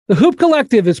The Hoop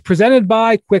Collective is presented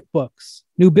by QuickBooks.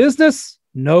 New business?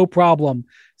 No problem.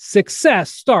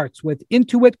 Success starts with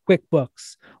Intuit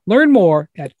QuickBooks. Learn more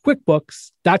at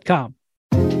QuickBooks.com.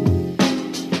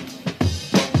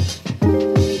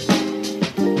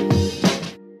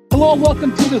 Hello and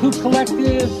welcome to the Hoop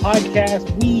Collective podcast.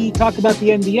 We talk about the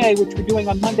NBA, which we're doing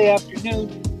on Monday afternoon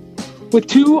with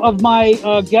two of my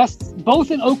guests,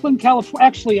 both in Oakland, California.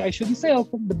 Actually, I shouldn't say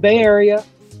Oakland, the Bay Area.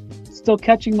 Still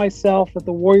catching myself that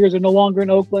the Warriors are no longer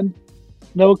in Oakland.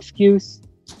 No excuse.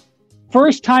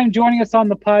 First time joining us on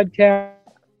the podcast.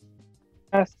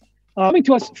 Coming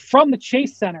to us from the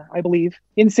Chase Center, I believe,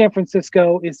 in San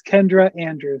Francisco is Kendra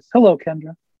Andrews. Hello,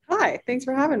 Kendra. Hi, thanks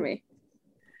for having me.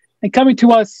 And coming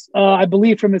to us, I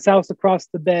believe, from his house across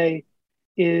the bay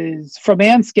is from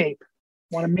Manscaped.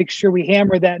 Want to make sure we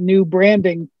hammer that new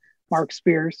branding, Mark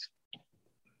Spears.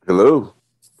 Hello.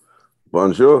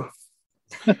 Bonjour.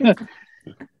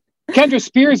 Kendra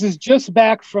Spears is just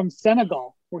back from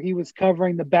Senegal, where he was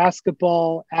covering the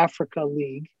Basketball Africa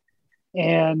League.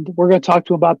 And we're going to talk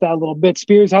to him about that a little bit.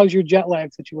 Spears, how's your jet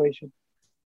lag situation?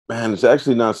 Man, it's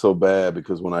actually not so bad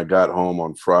because when I got home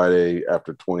on Friday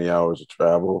after 20 hours of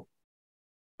travel,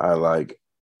 I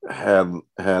had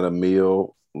a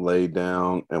meal, laid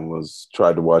down, and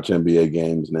tried to watch NBA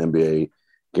games, and NBA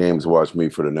games watched me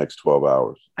for the next 12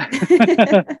 hours.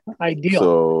 Ideal.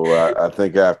 So I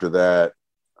think after that,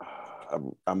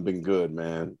 I've been good,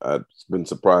 man. It's been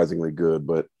surprisingly good,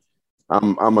 but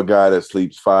I'm a guy that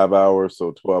sleeps 5 hours,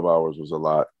 so 12 hours was a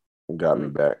lot and got me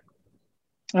back.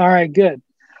 All right, good.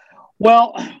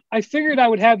 Well, I figured I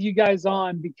would have you guys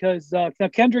on because now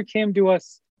Kendra came to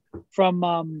us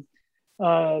from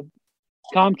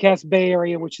Comcast Bay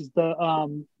Area, which is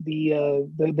the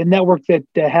network that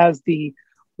has the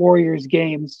Warriors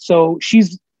games. So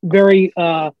she's very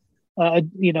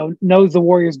knows the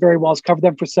Warriors very well. Has covered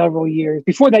them for several years.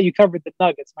 Before that, you covered the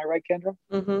Nuggets. Am I right, Kendra?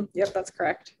 Mm-hmm. Yep, that's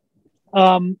correct.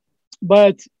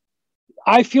 But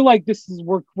I feel like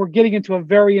we're getting into a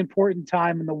very important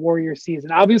time in the Warriors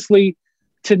season. Obviously,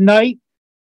 tonight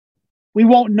we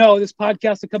won't know. This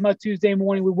podcast will come out Tuesday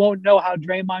morning. We won't know how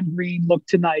Draymond Green looked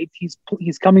tonight.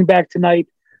 He's coming back tonight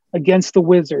against the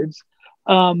Wizards.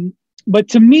 But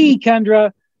to me,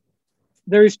 Kendra,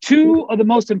 there's two of the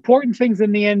most important things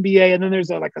in the NBA, and then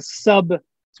there's a sub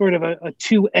sort of a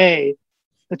 2A.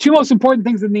 The two most important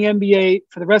things in the NBA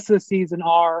for the rest of the season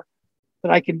are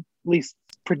that I can at least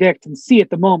predict and see at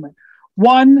the moment.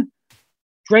 One,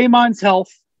 Draymond's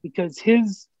health, because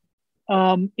his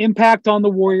impact on the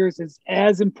Warriors is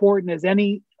as important as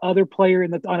any other player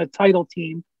on a title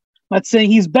team. I'm not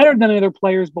saying he's better than other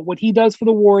players, but what he does for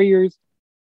the Warriors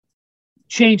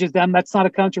changes them. That's not a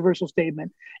controversial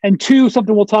statement. And two,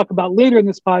 something we'll talk about later in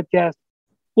this podcast,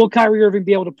 will Kyrie Irving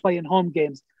be able to play in home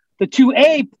games? The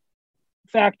 2A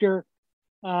factor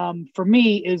for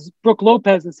me is Brook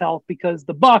Lopez's health, because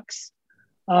the Bucks,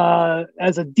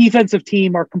 as a defensive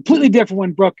team, are completely different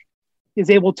when Brook is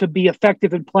able to be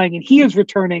effective in playing. And he is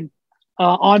returning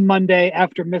on Monday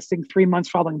after missing 3 months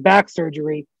following back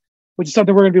surgery, which is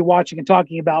something we're going to be watching and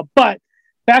talking about. But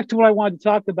back to what I wanted to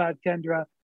talk about, Kendra.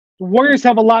 The Warriors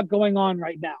have a lot going on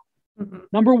right now. Mm-hmm.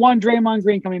 Number one, Draymond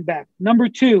Green coming back. Number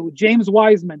two, James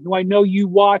Wiseman, who I know you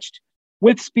watched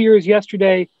with Spears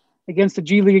yesterday against the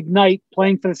G League Ignite,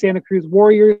 playing for the Santa Cruz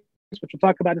Warriors, which we'll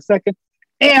talk about in a second.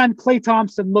 And Klay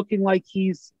Thompson looking like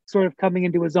he's sort of coming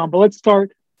into his own. But let's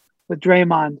start with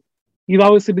Draymond. You've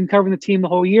obviously been covering the team the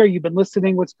whole year. You've been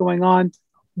listening what's going on.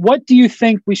 What do you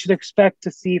think we should expect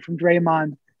to see from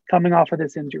Draymond coming off of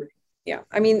this injury? Yeah,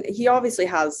 I mean, he obviously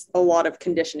has a lot of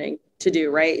conditioning to do,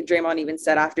 right? Draymond even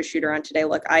said after shoot-around today,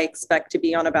 look, I expect to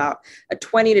be on about a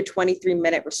 20 to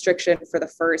 23-minute restriction for the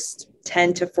first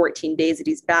 10 to 14 days that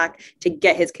he's back to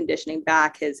get his conditioning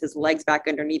back, his legs back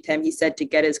underneath him. He said to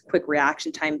get his quick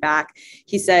reaction time back.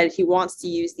 He said he wants to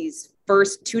use these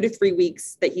first 2 to 3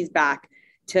 weeks that he's back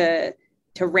to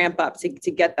ramp up, to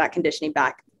get that conditioning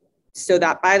back, so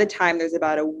that by the time there's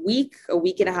about a week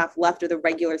and a half left of the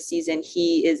regular season,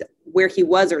 he is where he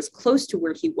was or as close to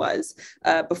where he was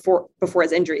before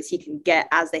his injuries he can get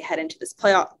as they head into the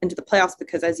playoffs.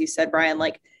 Because as you said, Brian,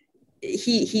 like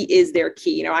he is their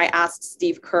key. You know, I asked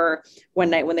Steve Kerr one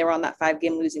night when they were on that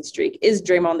 5-game losing streak, is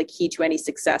Draymond the key to any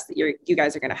success that you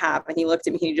guys are going to have? And he looked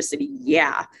at me and he just said,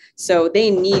 yeah. So they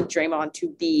need Draymond to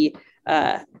be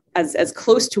as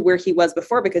close to where he was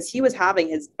before, because he was having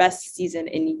his best season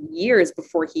in years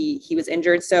before he was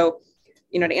injured. So,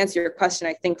 you know, to answer your question,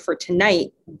 I think for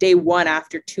tonight, day one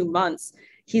after 2 months,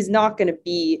 he's not going to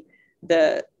be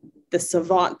the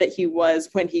savant that he was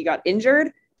when he got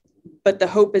injured, But the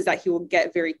hope is that he will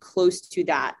get very close to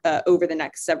that over the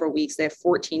next several weeks. They have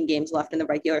 14 games left in the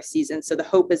regular season. So the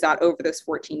hope is that over those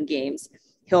 14 games,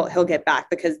 he'll get back,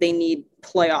 because they need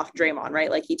playoff Draymond,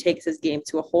 right? Like, he takes his game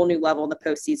to a whole new level in the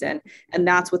postseason. And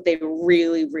that's what they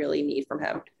really, really need from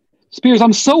him. Spears,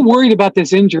 I'm so worried about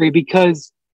this injury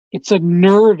because it's a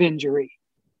nerve injury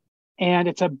and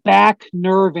it's a back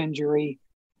nerve injury.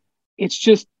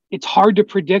 It's hard to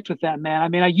predict with that, man. I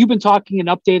mean, you've been talking and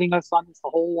updating us on this the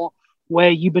whole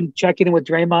way. You've been checking in with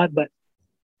Draymond, but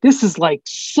this is like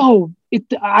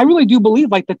I really do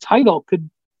believe like the title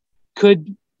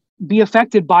could be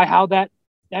affected by how that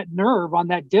nerve on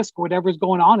that disc or whatever's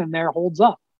going on in there holds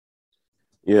up.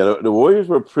 Yeah, the Warriors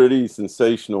were pretty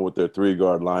sensational with their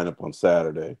 3-guard lineup on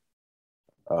Saturday.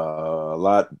 A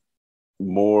lot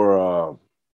more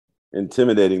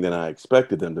intimidating than I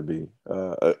expected them to be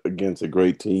against a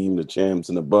great team, the champs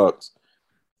and the Bucks.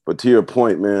 But to your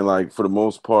point, man, like, for the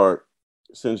most part,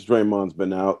 since Draymond's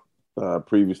been out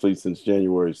previously since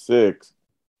January 6th,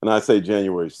 and I say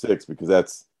January 6th because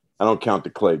I don't count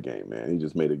the Clay game, man. He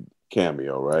just made a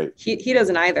cameo, right? He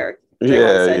doesn't either.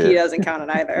 Draymond said he doesn't count it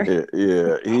either.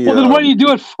 Yeah. Well, then what do you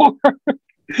do it for?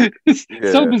 It's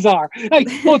so bizarre. Like,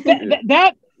 look,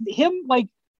 that him like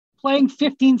playing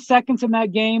 15 seconds in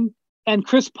that game and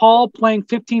Chris Paul playing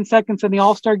 15 seconds in the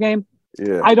All-Star game.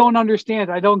 Yeah. I don't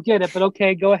understand. I don't get it, but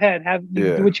okay, go ahead.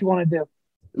 Do what you want to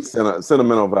do.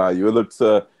 Sentimental value. It looks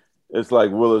it's like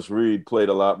Willis Reed played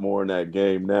a lot more in that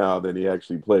game now than he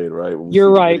actually played, right?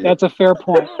 You're right. That's a fair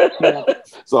point. Yeah.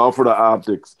 It's all for the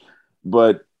optics.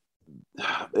 But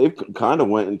they've kind of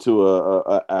went into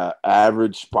a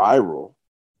average spiral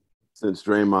since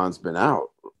Draymond's been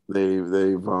out.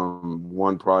 They've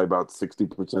won probably about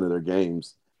 60% of their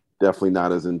games. Definitely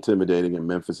not as intimidating, and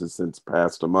Memphis has since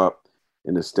passed them up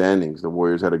in the standings. The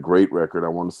Warriors had a great record. I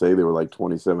want to say they were like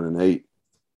 27-8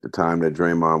 the time that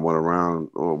Draymond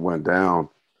went down.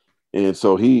 And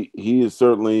so he is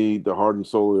certainly the heart and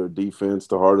soul of their defense,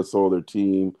 the heart and soul of their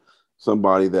team,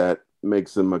 somebody that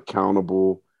makes them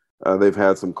accountable. They've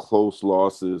had some close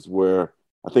losses where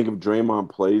I think if Draymond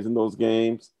plays in those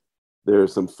games,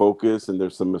 there's some focus and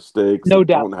there's some mistakes that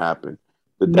don't happen.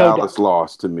 The Dallas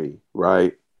loss to me,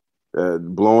 right?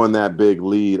 Blowing that big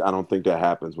lead, I don't think that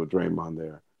happens with Draymond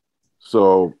there.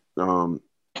 So,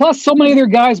 plus so many other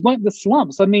guys went in the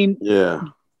slumps. I mean,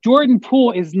 Jordan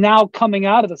Poole is now coming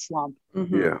out of the slump.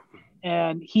 Mm-hmm. Yeah.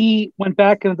 And he went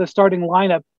back into the starting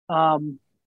lineup on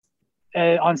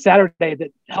Saturday.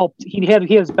 That helped. He had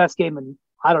his best game in,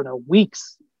 I don't know,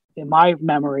 weeks in my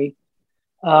memory.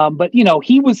 But,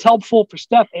 he was helpful for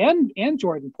Steph and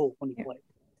Jordan Poole when he played.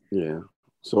 Yeah.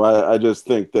 So I just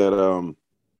think that,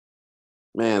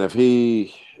 man,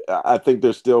 I think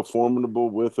they're still formidable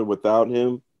with or without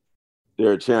him.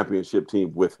 They're a championship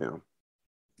team with him.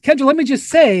 Kendra, let me just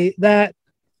say that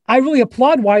I really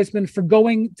applaud Wiseman for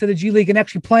going to the G League and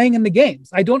actually playing in the games.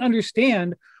 I don't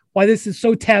understand why this is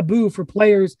so taboo for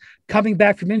players coming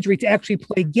back from injury to actually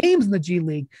play games in the G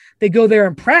League. They go there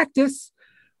and practice.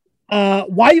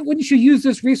 Why wouldn't you use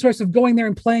this resource of going there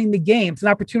and playing the games, an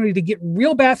opportunity to get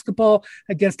real basketball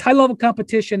against high-level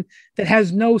competition that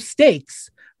has no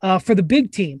stakes for the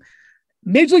big team?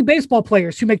 Major League Baseball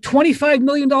players who make $25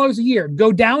 million a year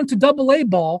go down to AA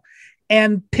ball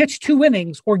and pitch 2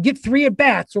 innings or get 3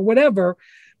 at-bats or whatever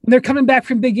when they're coming back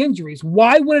from big injuries.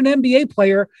 Why would an NBA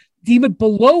player deem it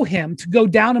below him to go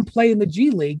down and play in the G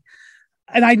League?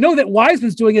 And I know that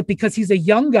Wiseman's doing it because he's a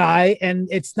young guy and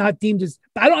it's not deemed as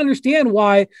 – I don't understand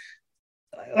why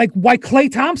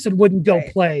Klay Thompson wouldn't go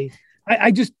play. I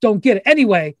just don't get it.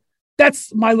 Anyway,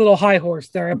 that's my little high horse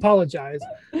there. I apologize.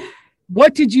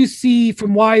 What did you see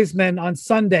from Wiseman on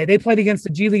Sunday? They played against the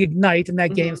G League Ignite in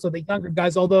that game, so the younger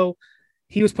guys, although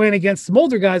he was playing against some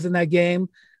older guys in that game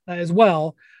as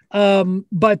well.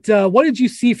 But what did you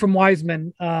see from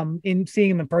Wiseman in seeing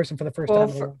him in person for the first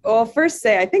time? First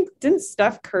say, I think, didn't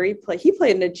Steph Curry play? He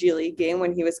played in a G League game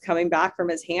when he was coming back from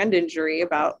his hand injury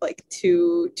about like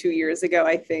two years ago,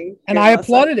 I think. And I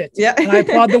applauded it. Yeah. And I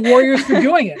applaud the Warriors for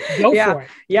doing it. Go for it.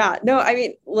 Yeah. No, I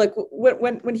mean, look,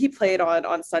 when he played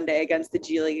on Sunday against the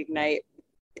G League Ignite,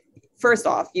 first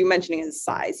off, you mentioning his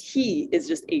size, he is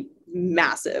just a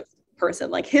massive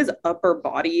person. Like, his upper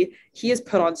body, he has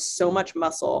put on so much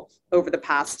muscle over the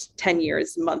past 10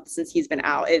 years, months since he's been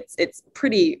out. It's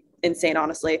pretty insane,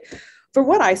 honestly. For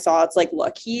what I saw, it's like,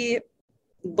 look, he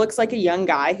looks like a young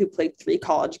guy who played 3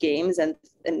 college games and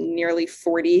nearly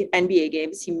 40 NBA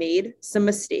games. He made some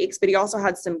mistakes, but he also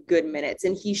had some good minutes,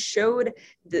 and he showed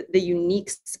the unique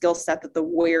skill set that the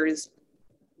Warriors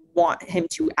want him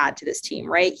to add to this team,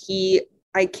 right? He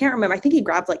I can't remember. I think he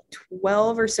grabbed like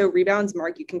 12 or so rebounds.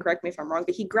 Mark, you can correct me if I'm wrong,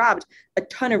 but he grabbed a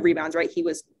ton of rebounds, right? He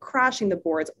was crashing the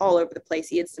boards all over the place.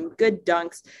 He had some good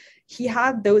dunks. He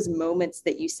had those moments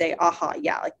that you say, aha,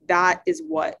 yeah, like that is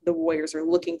what the Warriors are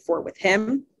looking for with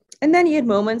him. And then he had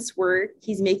moments where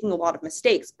he's making a lot of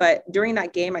mistakes. But during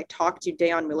that game, I talked to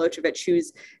Dejan Milojevic,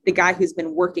 who's the guy who's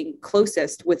been working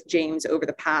closest with James over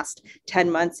the past 10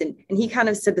 months. And he kind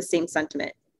of said the same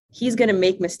sentiment. He's going to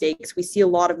make mistakes. We see a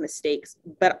lot of mistakes,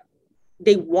 but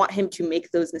they want him to make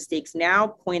those mistakes now,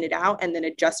 point it out, and then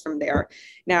adjust from there.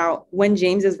 Now, when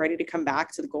James is ready to come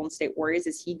back to the Golden State Warriors,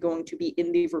 is he going to be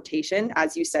in the rotation?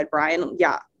 As you said, Brian,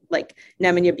 yeah, like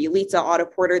Nemanja Bjelica, Otto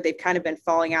Porter, they've kind of been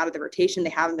falling out of the rotation. They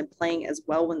haven't been playing as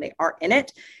well when they are in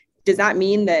it. Does that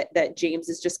mean that James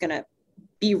is just going to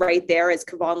be right there as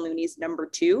Kevon Looney's number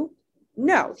 2?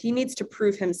 No, he needs to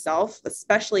prove himself,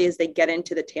 especially as they get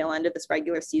into the tail end of this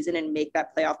regular season and make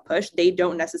that playoff push. They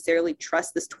don't necessarily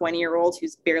trust this 20-year-old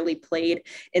who's barely played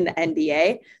in the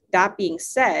NBA. That being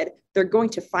said, they're going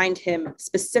to find him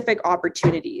specific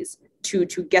opportunities to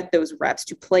get those reps,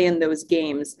 to play in those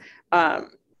games.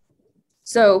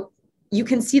 So you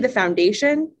can see the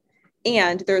foundation,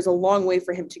 and there's a long way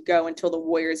for him to go until the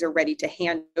Warriors are ready to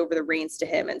hand over the reins to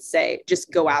him and say,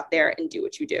 just go out there and do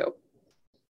what you do.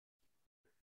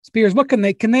 Spears, what can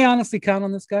they honestly count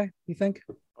on this guy, you think?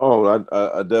 Oh,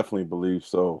 I definitely believe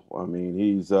so. I mean,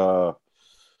 he's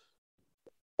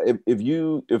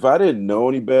if I didn't know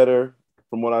any better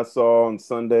from what I saw on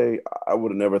Sunday, I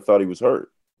would have never thought he was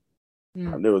hurt.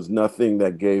 There was nothing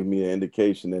that gave me an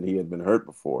indication that he had been hurt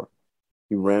before.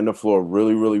 He ran the floor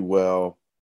really, really well.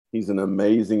 He's an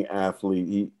amazing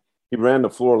athlete. He ran the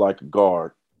floor like a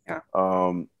guard. Yeah.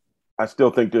 I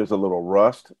still think there's a little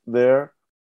rust there.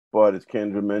 But as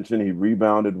Kendra mentioned, he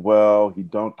rebounded well. He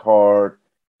dunked hard,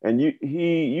 and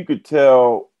you could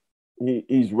tell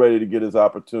he's ready to get his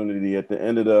opportunity. At the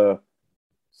end of the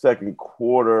second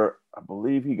quarter, I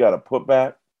believe he got a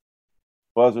putback.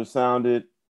 Buzzer sounded,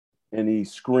 and he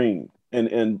screamed.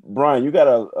 And Brian, you got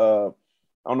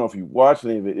I don't know if you watched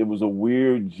any of it. It was a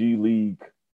weird G League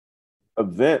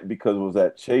event because it was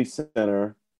at Chase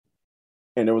Center,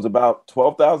 and there was about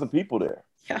 12,000 people there.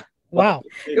 Yeah. Wow.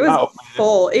 It was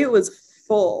full. It was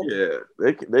full. Yeah.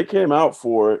 They came out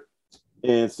for it.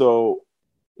 And so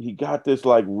he got this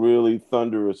like really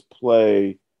thunderous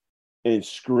play and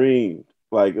screamed.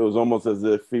 Like it was almost as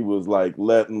if he was like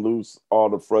letting loose all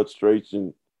the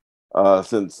frustration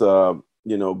since going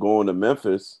to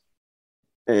Memphis,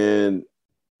 and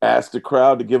asked the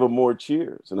crowd to give him more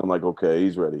cheers. And I'm like, okay,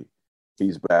 he's ready.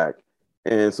 He's back.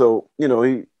 And so,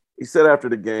 he said after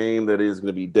the game that it's going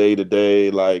to be day to day,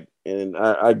 and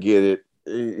I get it.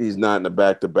 He's not in the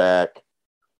back-to-back.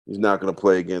 He's not going to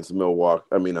play against Milwaukee.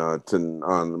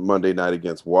 On Monday night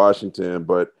against Washington,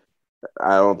 but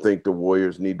I don't think the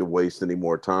Warriors need to waste any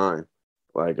more time.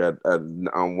 Like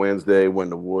on Wednesday when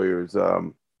the Warriors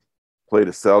play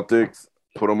the Celtics,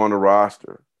 put him on the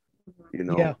roster.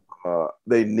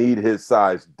 They need his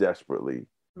size desperately.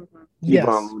 Mm-hmm. Yes.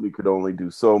 Kevon Looney could only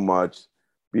do so much.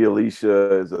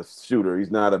 Bjelica is a shooter.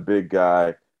 He's not a big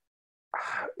guy.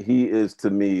 He is, to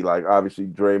me, like, obviously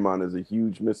Draymond is a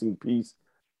huge missing piece,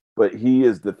 but he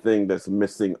is the thing that's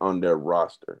missing on their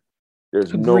roster.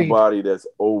 There's Agreed. Nobody that's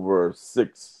over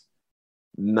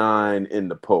 6'9" in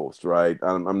the post, right?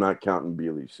 I'm not counting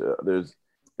Bjelica.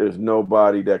 There's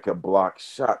nobody that could block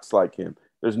shots like him.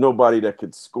 There's nobody that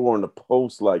could score in the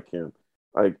post like him.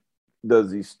 Like, does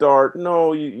he start?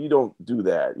 No, you don't do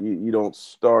that. You don't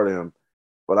start him.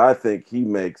 But I think he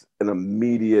makes an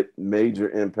immediate major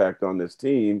impact on this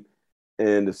team.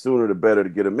 And the sooner the better to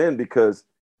get him in because,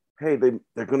 hey,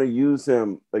 they're going to use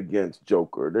him against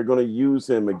Joker. They're going to use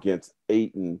him against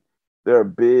Ayton. There are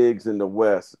bigs in the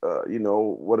West.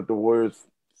 What did the Warriors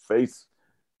face?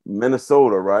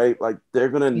 Minnesota, right? Like, they're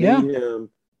going to need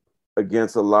him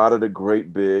against a lot of the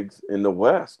great bigs in the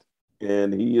West.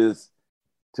 And he is,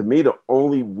 to me, the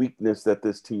only weakness that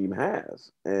this team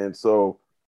has. And so,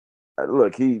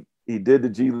 look, he did the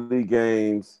G League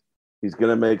games. He's going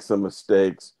to make some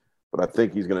mistakes, but I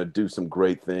think he's going to do some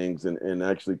great things. And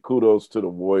actually, kudos to the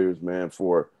Warriors, man,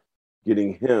 for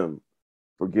getting him,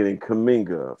 for getting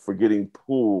Kuminga, for getting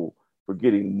Poole, for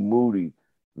getting Moody.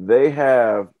 They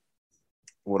have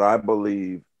what I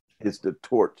believe is the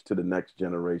torch to the next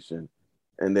generation,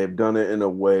 and they've done it in a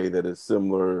way that is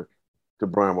similar to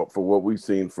Brian, for what we've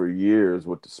seen for years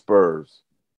with the Spurs.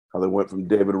 How they went from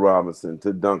David Robinson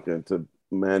to Duncan to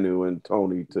Manu and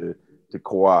Tony to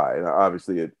Kawhi. And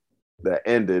obviously that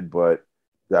ended, but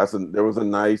there was a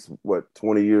nice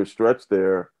 20-year stretch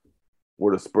there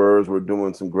where the Spurs were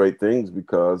doing some great things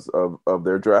because of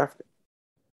their drafting.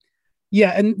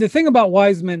 Yeah, and the thing about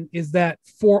Wiseman is that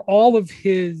for all of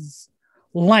his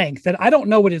length, that I don't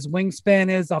know what his wingspan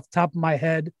is off the top of my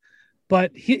head,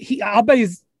 but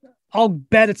I'll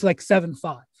bet it's like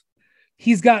 7'5".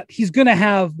 He's going to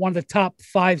have one of the top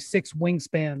 5'6"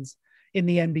 wingspans in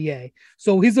the NBA.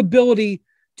 So his ability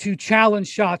to challenge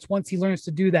shots once he learns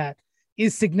to do that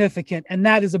is significant, and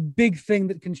that is a big thing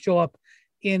that can show up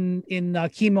in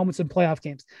key moments in playoff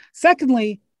games.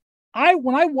 Secondly,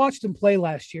 when I watched him play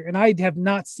last year, and I have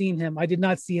not seen him, I did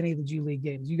not see any of the G League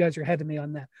games. You guys are ahead of me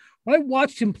on that. When I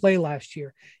watched him play last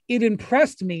year, it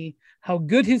impressed me how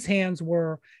good his hands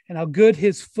were and how good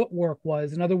his footwork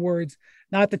was. In other words,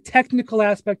 not the technical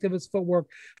aspect of his footwork,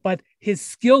 but his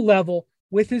skill level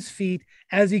with his feet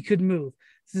as he could move.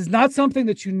 This is not something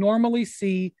that you normally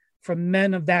see from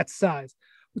men of that size,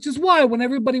 which is why when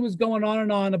everybody was going on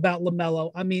and on about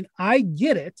LaMelo, I mean, I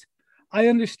get it. I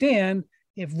understand.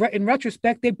 If in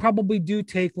retrospect, they probably do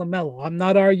take LaMelo. I'm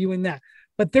not arguing that.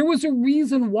 But there was a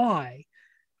reason why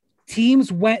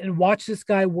teams went and watched this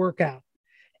guy work out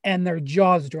and their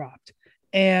jaws dropped.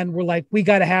 And we're like, we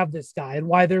got to have this guy. And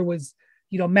why there was,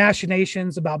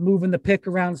 machinations about moving the pick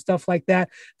around, stuff like that.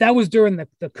 That was during the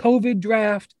COVID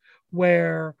draft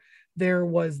where there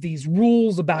was these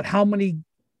rules about how many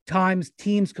times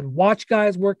teams could watch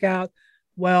guys work out.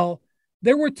 Well,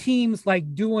 there were teams like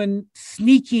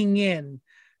sneaking in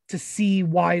to see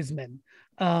Wiseman,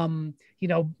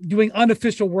 doing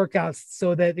unofficial workouts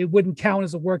so that it wouldn't count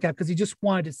as a workout because he just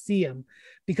wanted to see him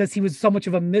because he was so much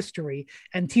of a mystery.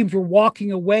 And teams were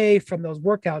walking away from those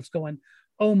workouts going,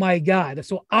 oh my God.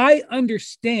 So I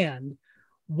understand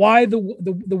why the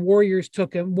Warriors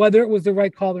took him, whether it was the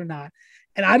right call or not.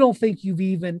 And I don't think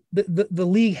the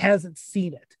league hasn't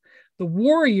seen it. The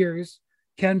Warriors,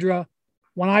 Kendra,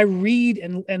 when I read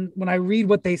and when I read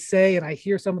what they say and I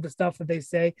hear some of the stuff that they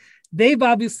say, they've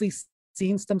obviously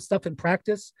seen some stuff in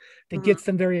practice that gets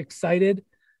them very excited.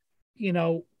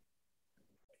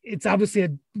 It's obviously a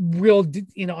real,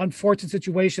 unfortunate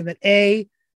situation that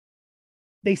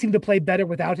they seem to play better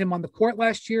without him on the court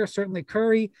last year, certainly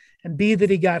Curry, and B, that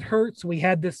he got hurt. So we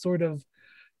had this sort of,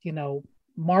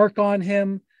 mark on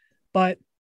him. But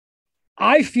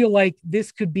I feel like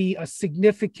this could be a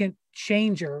significant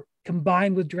changer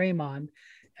combined with Draymond.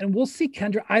 And we'll see,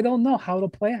 Kendra. I don't know how it'll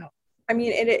play out. I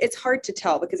mean, it's hard to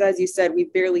tell because, as you said,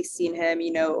 we've barely seen him.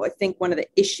 I think one of the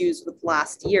issues with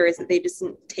last year is that they just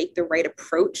didn't take the right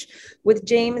approach with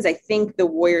James. I think the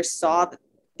Warriors saw that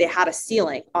they had a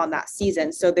ceiling on that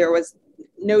season. So there was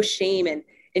no shame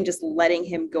in just letting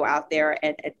him go out there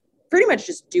and pretty much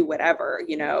just do whatever,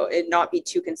 and not be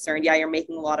too concerned. Yeah, you're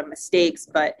making a lot of mistakes,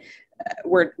 but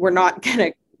we're not going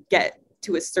to get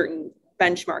to a certain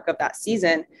benchmark of that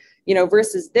season,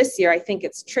 versus this year. I think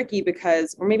it's tricky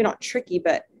because, or maybe not tricky,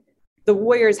 but the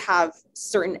Warriors have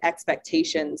certain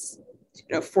expectations,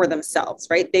 for themselves,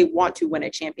 right? They want to win a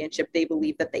championship. They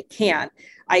believe that they can.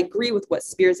 I agree with what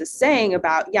Spears is saying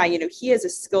about, he has a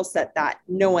skill set that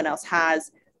no one else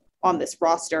has on this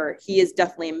roster. He is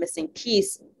definitely a missing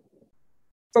piece.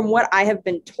 From what I have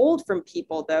been told from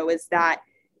people, though, is that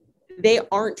they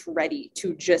aren't ready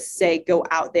to just say, go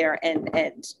out there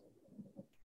and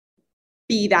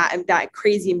be that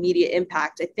crazy immediate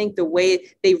impact. I think the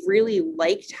way they've really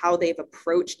liked how they've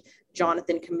approached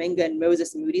Jonathan Kuminga and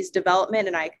Moses Moody's development,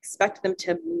 and I expect them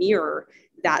to mirror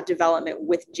that development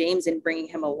with James and bringing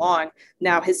him along.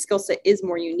 Now, his skill set is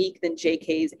more unique than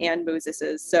JK's and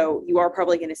Moses's, so you are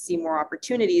probably going to see more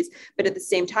opportunities. But at the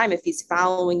same time, if he's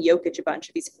fouling Jokic a bunch,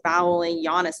 if he's fouling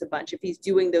Giannis a bunch, if he's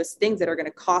doing those things that are going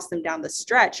to cost them down the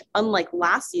stretch, unlike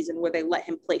last season where they let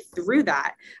him play through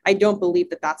that, I don't believe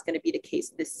that that's going to be the case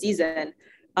this season.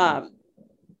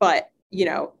 But,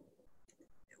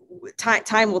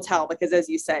 time will tell, because as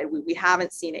you said, we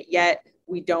haven't seen it yet.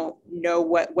 We don't know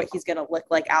what he's going to look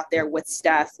like out there with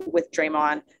Steph, with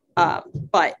Draymond.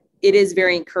 But it is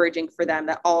very encouraging for them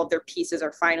that all of their pieces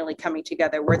are finally coming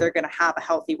together where they're going to have a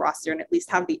healthy roster and at least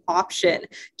have the option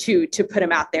to put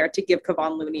him out there, to give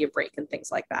Kevon Looney a break and things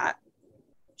like that.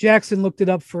 Jackson looked it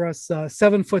up for us,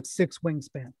 7'6"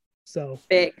 wingspan. So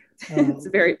big. It's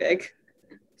very big.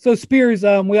 So Spears,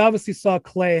 we obviously saw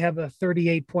Clay have a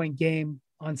 38-point game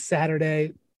on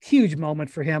Saturday. Huge moment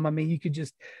for him. I mean, you could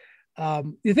just,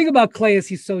 the thing about Clay is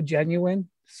he's so genuine.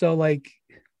 So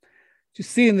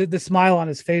just seeing the smile on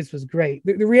his face was great.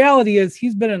 The reality is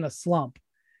he's been in a slump.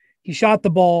 He's not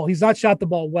shot the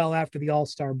ball well after the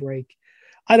All-Star break.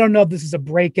 I don't know if this is a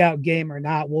breakout game or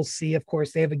not. We'll see. Of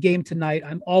course, they have a game tonight.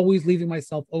 I'm always leaving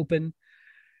myself open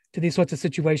to these sorts of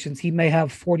situations. He may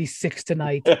have 46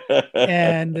 tonight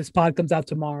and this pod comes out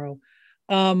tomorrow.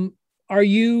 Are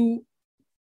you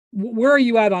where are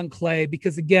you at on Klay?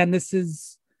 Because again, if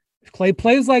Klay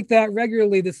plays like that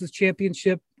regularly, this is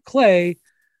championship Klay.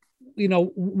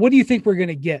 What do you think we're going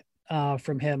to get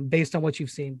from him based on what you've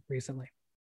seen recently?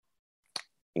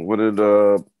 What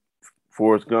did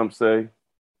Forrest Gump say?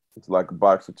 It's like a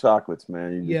box of chocolates,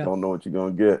 man. You just don't know what you're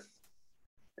going to get.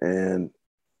 And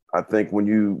I think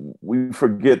we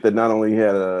forget that not only he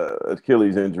had a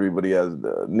Achilles injury, but he has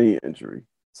the knee injury.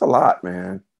 It's a lot,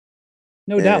 man.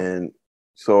 No doubt. And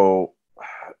so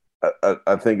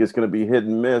I think it's going to be hit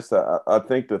and miss. I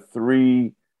think the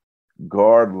 3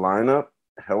 guard lineup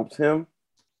helps him,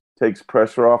 takes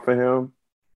pressure off of him.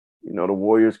 The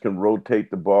Warriors can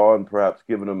rotate the ball and perhaps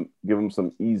give him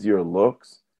some easier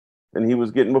looks than he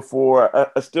was getting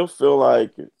before. I still feel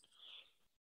like,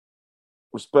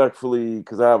 respectfully,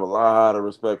 because I have a lot of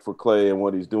respect for Klay and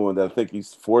what he's doing, that I think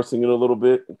he's forcing it a little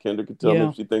bit. And Kendra can tell me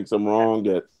if she thinks I'm wrong,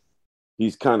 that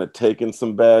he's kind of taking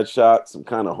some bad shots, some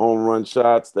kind of home run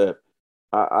shots that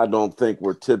I don't think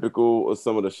were typical of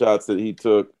some of the shots that he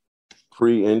took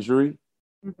pre-injury.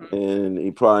 Mm-hmm. And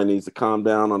he probably needs to calm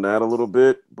down on that a little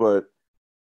bit. But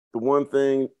the one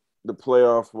thing the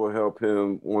playoffs will help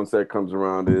him once that comes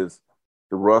around is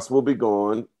the rust will be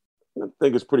gone. I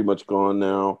think it's pretty much gone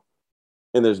now.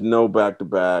 And there's no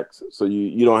back-to-backs. So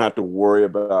you don't have to worry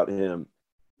about him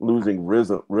losing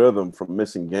rhythm from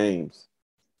missing games.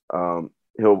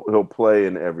 He'll play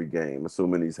in every game,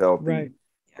 assuming he's healthy. Right.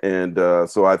 And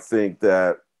so I think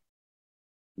that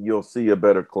you'll see a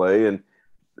better Klay. And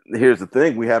here's the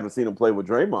thing, we haven't seen him play with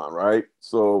Draymond, right?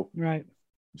 So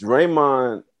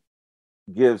Draymond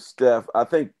gives Steph, I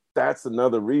think that's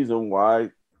another reason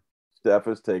why Steph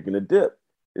has taken a dip,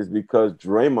 is because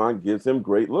Draymond gives him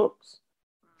great looks.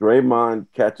 Draymond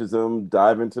catches him,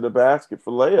 dive into the basket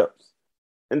for layups.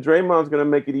 And Draymond's going to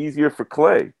make it easier for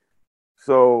Klay.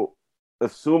 So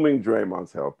assuming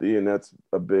Draymond's healthy, and that's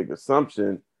a big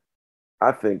assumption,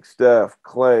 I think Steph,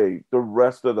 Klay, the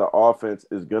rest of the offense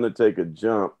is going to take a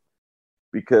jump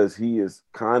because he is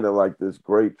kind of like this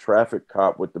great traffic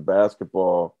cop with the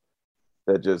basketball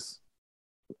that just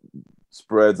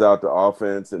spreads out the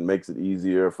offense and makes it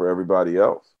easier for everybody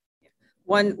else.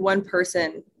 One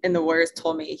person in the Warriors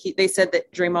told me, they said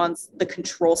that Draymond's the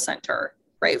control center,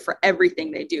 right, for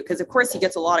everything they do. Because, of course, he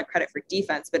gets a lot of credit for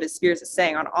defense, but as Spears is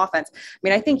saying, on offense, I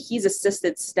mean, I think he's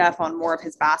assisted Steph on more of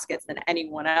his baskets than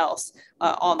anyone else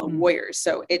on the Warriors.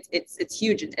 So it's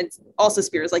huge. And it's also,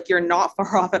 Spears, like, you're not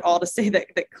far off at all to say that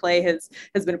Klay has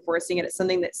been forcing it. It's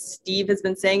something that Steve has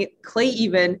been saying. Klay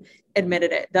even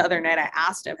admitted it the other night. I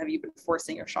asked him, have you been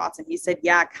forcing your shots? And he said,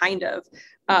 yeah, kind of.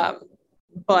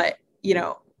 But,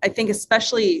 I think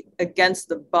especially against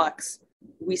the Bucks,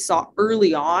 we saw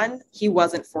early on, he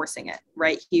wasn't forcing it,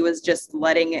 right? He was just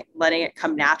letting it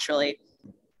come naturally.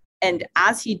 And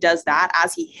as he does that,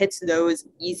 as he hits those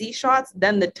easy shots,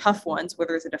 then the tough ones, where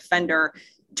there's a defender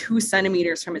 2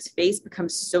 centimeters from his face,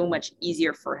 becomes so much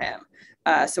easier for him.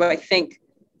 So I think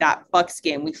that Bucks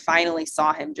game, we finally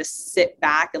saw him just sit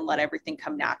back and let everything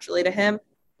come naturally to him.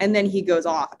 And then he goes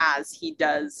off, as he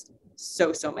does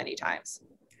so many times.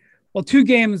 Well, 2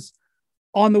 games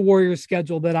on the Warriors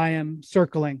schedule that I am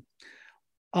circling,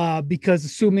 because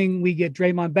assuming we get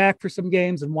Draymond back for some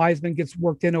games and Wiseman gets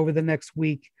worked in over the next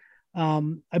week,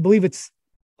 I believe it's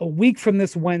a week from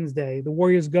this Wednesday, the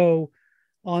Warriors go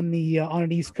on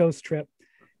an East Coast trip,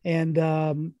 and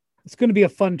it's going to be a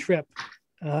fun trip,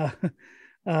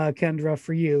 Kendra,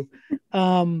 for you.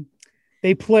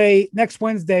 They play next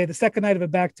Wednesday, the second night of a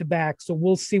back-to-back, so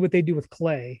we'll see what they do with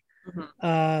Klay.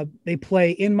 Mm-hmm. They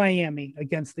play in Miami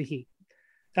against the Heat.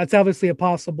 That's obviously a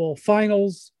possible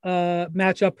finals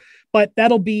matchup, but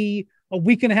that'll be a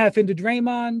week and a half into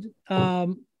Draymond,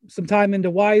 some time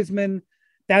into Wiseman.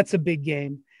 That's a big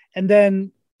game. And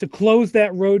then to close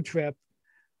that road trip,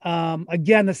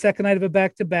 again, the second night of a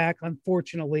back-to-back,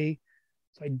 unfortunately.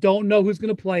 So I don't know who's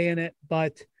going to play in it,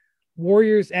 but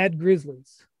Warriors at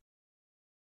Grizzlies.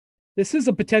 This is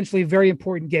a potentially very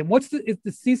important game. Is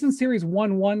the season series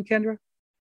 1-1, Kendra?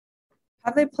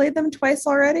 Have they played them twice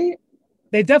already?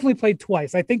 They definitely played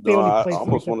twice. I think they only played. I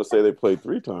almost want to say they played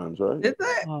 3 times, right? Did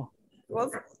they? Oh.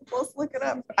 Let's look it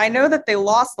up. I know that they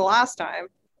lost the last time.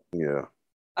 Yeah.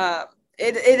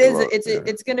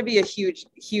 It's going to be a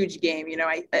huge game.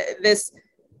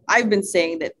 I've been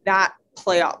saying that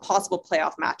possible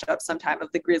playoff matchup sometime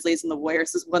of the Grizzlies and the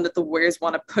Warriors is one that the Warriors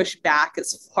want to push back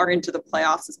as far into the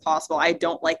playoffs as possible. I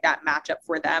don't like that matchup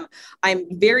for them. I'm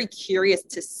very curious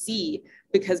to see,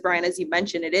 because Brian, as you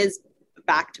mentioned, it is a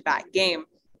back-to-back game.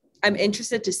 I'm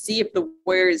interested to see if the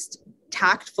Warriors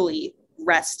tactfully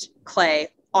rest Klay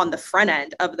on the front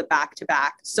end of the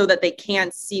back-to-back so that they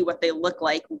can see what they look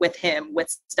like with him,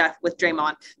 with Steph, with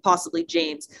Draymond, possibly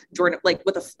James, Jordan, like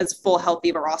with as full healthy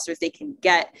of a roster as they can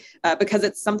get, because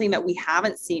it's something that we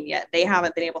haven't seen yet. They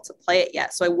haven't been able to play it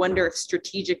yet. So I wonder if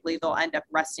strategically they'll end up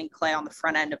resting Klay on the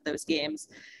front end of those games,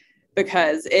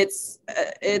 because it's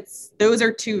those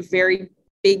are two very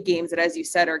big games that, as you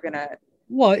said, are going to.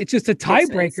 Well, it's just a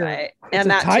tiebreaker. And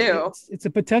that too. It's a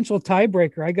potential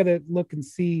tiebreaker. I got to look and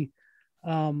see.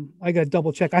 I got to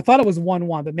double check. I thought it was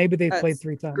 1-1, but maybe they played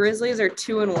 3 times. Grizzlies are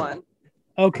 2-1.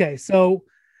 Okay. So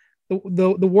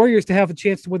the Warriors to have a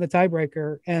chance to win the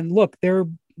tiebreaker, and look, they're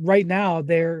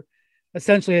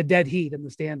essentially a dead heat in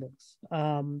the standings.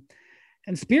 And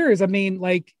Spears, I mean,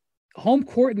 like, home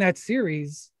court in that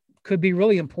series could be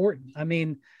really important. I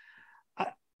mean,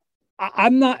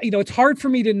 I'm not, it's hard for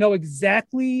me to know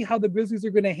exactly how the Grizzlies are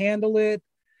going to handle it.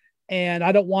 And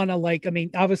I don't want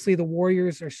to obviously the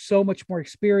Warriors are so much more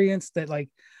experienced that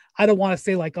I don't want to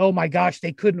say oh my gosh,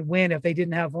 they couldn't win if they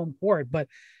didn't have home court, but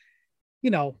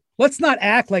let's not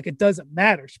act like it doesn't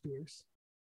matter, Spears.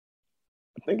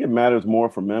 I think it matters more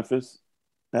for Memphis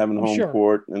having home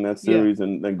court in that series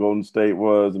than Golden State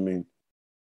was. I mean,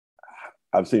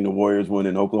 I've seen the Warriors win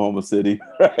in Oklahoma City,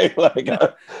 right?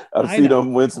 I've seen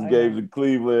them win some games in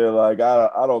Cleveland.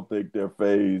 I don't think they're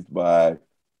fazed by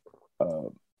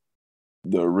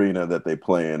the arena that they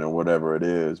play in or whatever it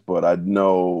is. But I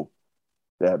know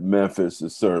that Memphis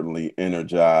is certainly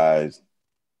energized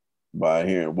by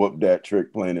hearing Whoop Dat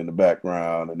Trick playing in the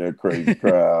background and their crazy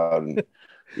crowd and,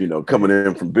 coming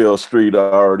in from Beale Street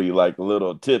already a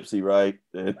little tipsy, right?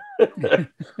 And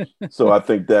so I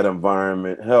think that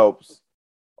environment helps.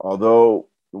 Although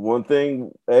one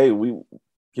thing,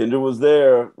 Kendra was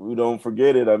there. We don't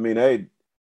forget it. I mean,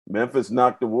 Memphis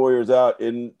knocked the Warriors out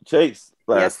in Chase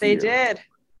last year. Yes, they did.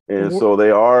 And so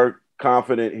they are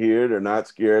confident here. They're not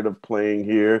scared of playing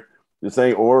here. This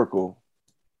ain't Oracle.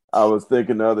 I was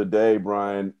thinking the other day,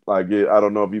 Brian, I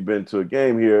don't know if you've been to a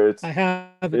game here. I have.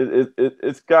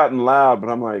 It's gotten loud,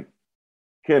 but I'm like,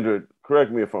 Kendra,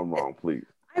 correct me if I'm wrong, please.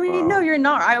 I mean, no, you're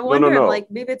not. I wonder,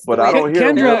 maybe it's. But I don't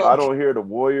hear the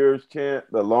Warriors chant,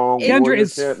 the long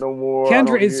Warriors chant no more.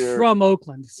 Kendra is from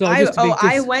Oakland, so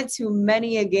I went to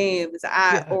many games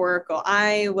at Oracle.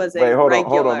 I was a regular.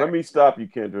 Hold on. Let me stop you,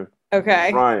 Kendra. Okay,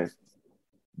 Brian.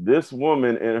 This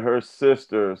woman and her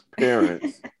sister's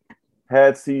parents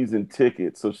had season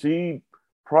tickets, so she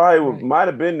probably might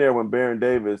have been there when Baron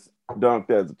Davis dunked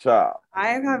as a child. I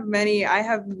have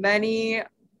many.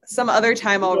 Some other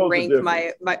time I'll rank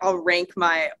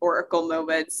my Oracle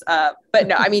moments. But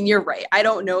no, I mean, you're right. I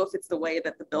don't know if it's the way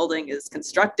that the building is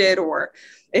constructed or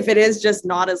if it is just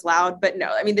not as loud. But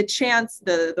no, I mean, the chants,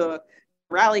 the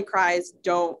rally cries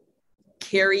don't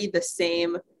carry the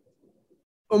same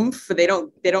oomph. They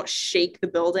don't shake the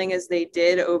building as they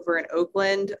did over in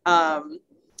Oakland.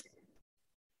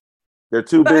 They're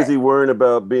too busy worrying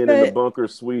about being in the bunker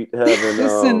suite.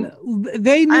 Listen,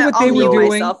 they knew what they were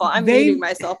doing. I'm muting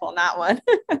myself on that one.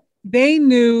 They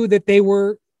knew that they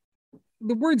were.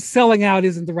 The word selling out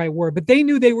isn't the right word, but they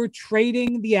knew they were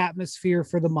trading the atmosphere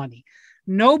for the money.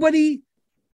 Nobody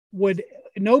who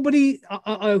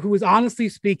was honestly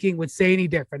speaking would say any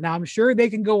different. Now, I'm sure they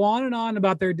can go on and on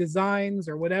about their designs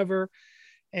or whatever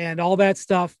and all that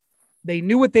stuff. They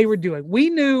knew what they were doing. We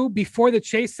knew before the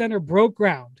Chase Center broke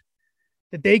ground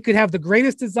that they could have the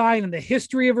greatest design in the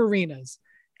history of arenas,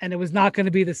 and it was not going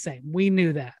to be the same. We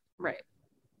knew that. Right.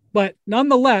 But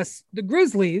nonetheless, the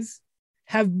Grizzlies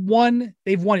have won.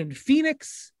 They've won in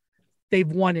Phoenix.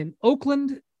 They've won in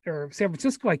Oakland or San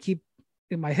Francisco. I keep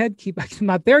in my head, I'm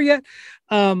not there yet.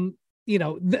 I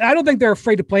don't think they're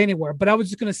afraid to play anywhere, but I was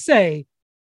just going to say,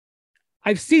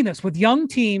 I've seen this with young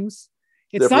teams.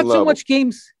 It's not so much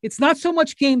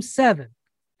game 7.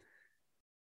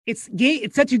 It's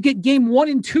that you get game 1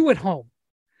 and 2 at home.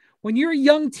 When you're a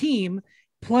young team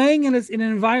playing in an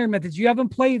environment that you haven't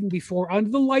played in before, under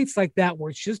the lights like that,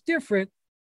 where it's just different,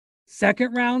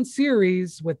 second round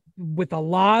series with a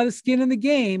lot of skin in the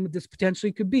game, this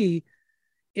potentially could be,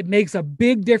 it makes a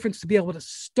big difference to be able to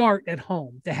start at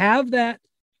home, to have that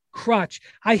crutch.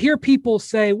 I hear people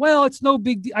say, well, it's no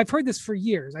big deal. I've heard this for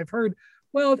years. I've heard,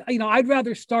 well, I'd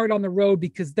rather start on the road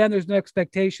because then there's no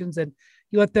expectations and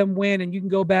you let them win and you can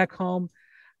go back home.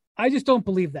 I just don't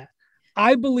believe that.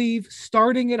 I believe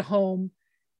starting at home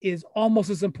is almost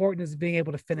as important as being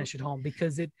able to finish at home,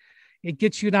 because it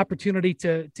gets you an opportunity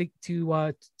to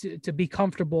be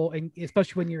comfortable, and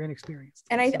especially when you're inexperienced.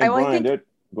 And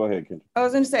go ahead, Ken. I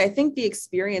was going to say, I think the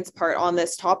experience part on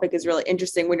this topic is really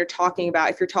interesting when you're talking about,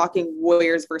 if you're talking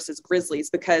Warriors versus Grizzlies,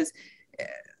 because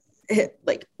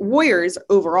like Warriors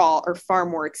overall are far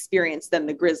more experienced than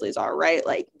the Grizzlies are, right?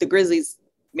 Like the Grizzlies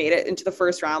made it into the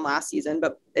first round last season,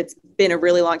 but it's been a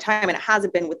really long time and it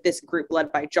hasn't been with this group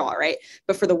led by Ja, right?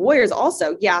 But for the Warriors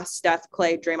also, yeah, Steph,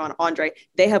 Clay, Draymond, Andre,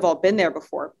 they have all been there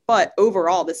before, but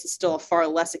overall, this is still a far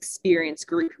less experienced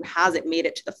group who hasn't made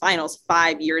it to the finals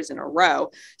 5 years in a row.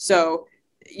 So,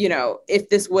 you know, if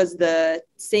this was the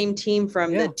same team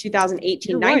from the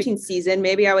 2018-19 season,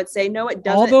 maybe I would say, no, it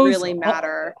doesn't really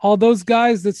matter. All those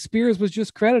guys that Spears was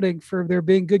just crediting for their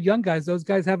being good young guys, those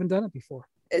guys haven't done it before.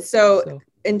 So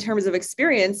in terms of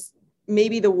experience,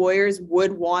 maybe the Warriors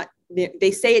would want,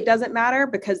 they say it doesn't matter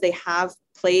because they have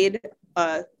played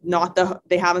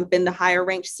they haven't been the higher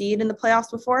ranked seed in the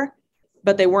playoffs before,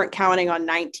 but they weren't counting on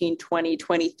 19, 20,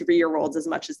 23-year-olds as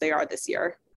much as they are this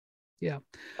year. Yeah.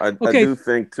 I do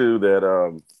think too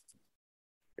that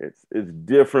it's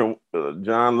different.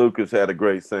 John Lucas had a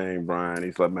great saying, Brian.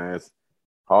 He's like, man, it's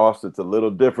a little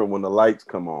different when the lights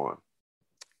come on.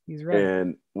 He's right.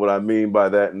 And what I mean by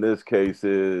that in this case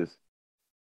is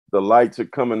the lights are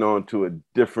coming on to a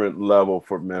different level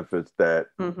for Memphis that,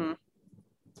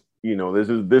 you know, this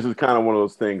is kind of one of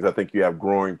those things I think you have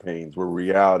growing pains where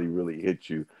reality really hits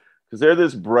you. Because they're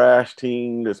this brash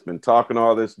team that's been talking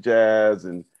all this jazz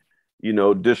and, you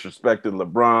know, disrespected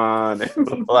LeBron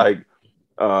and like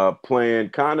playing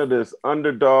kind of this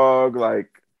underdog, like,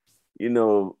 you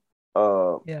know,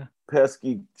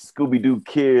 pesky Scooby-Doo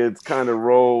kids kind of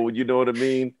role, you know what I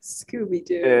mean?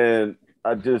 Scooby-Doo. And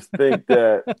I just think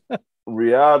that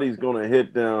reality is going to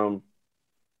hit them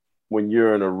when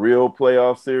you're in a real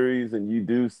playoff series and you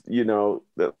do, you know,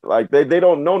 like they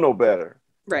don't know no better.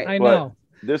 Right. I know.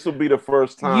 This will be the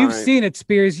first time. You've seen it,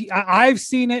 Spears. I've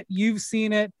seen it. You've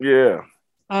seen it. Yeah.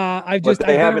 But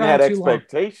they haven't had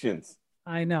expectations.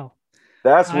 I know.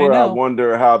 That's where I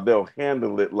wonder how they'll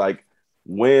handle it. Like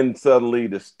when suddenly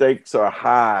the stakes are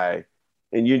high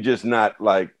and you're just not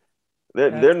like,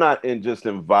 they're not just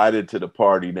invited to the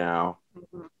party now.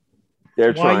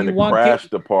 They're trying to crash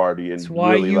the party and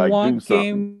really like do something.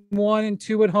 Game 1 and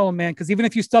 2 at home, man. Because even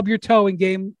if you stub your toe in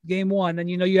game 1, then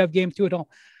you know you have game 2 at home.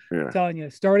 Yeah. I'm telling you,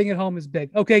 starting at home is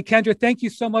big. Okay, Kendra, thank you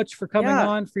so much for coming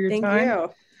on for your time.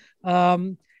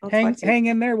 Hang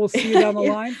in there. We'll see you down the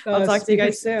line. I'll talk to you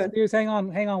guys soon. Spears, hang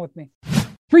on with me.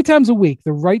 3 times a week,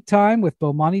 The Right Time with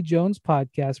Bomani Jones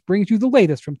podcast brings you the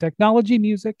latest from technology,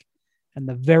 music, and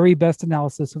the very best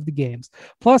analysis of the games.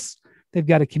 Plus, they've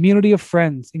got a community of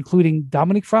friends, including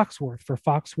Dominic Foxworth for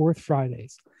Foxworth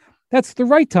Fridays. That's The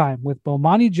Right Time with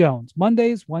Bomani Jones,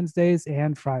 Mondays, Wednesdays,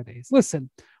 and Fridays. Listen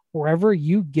wherever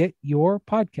you get your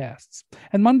podcasts.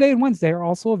 And Monday and Wednesday are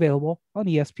also available on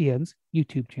ESPN's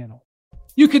YouTube channel.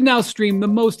 You can now stream the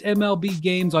most MLB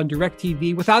games on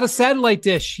DirecTV without a satellite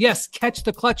dish. Yes, catch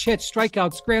the clutch hits,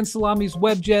 strikeouts, grand salamis,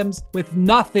 web gems with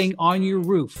nothing on your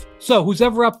roof. So who's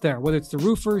ever up there, whether it's the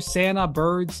roofers, Santa,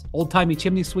 birds, old-timey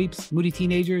chimney sweeps, moody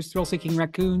teenagers, thrill-seeking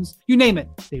raccoons, you name it,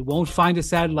 they won't find a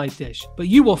satellite dish. But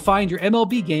you will find your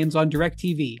MLB games on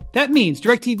DirecTV. That means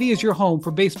DirecTV is your home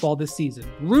for baseball this season.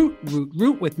 Root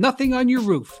with nothing on your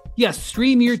roof. Yes,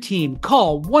 stream your team.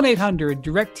 Call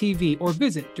 1-800-DirecTV or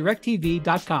visit DirecTV.com.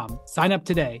 Sign up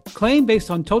today. Claim based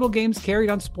on total games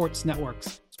carried on sports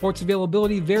networks. Sports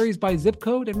availability varies by zip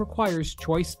code and requires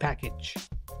choice package.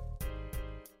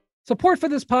 Support for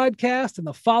this podcast and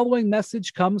the following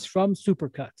message comes from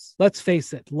Supercuts. Let's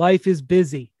face it, life is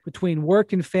busy. Between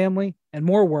work and family and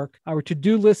more work, our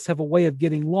to-do lists have a way of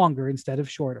getting longer instead of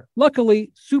shorter.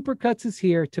 Luckily, Supercuts is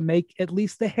here to make at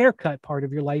least the haircut part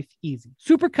of your life easy.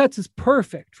 Supercuts is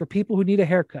perfect for people who need a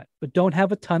haircut, but don't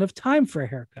have a ton of time for a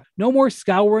haircut. No more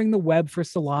scouring the web for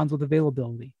salons with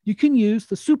availability. You can use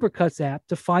the Supercuts app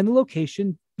to find the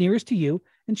location nearest to you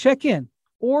and check in,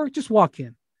 or just walk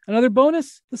in. Another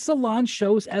bonus, the salon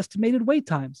shows estimated wait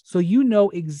times, so you know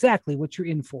exactly what you're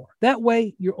in for. That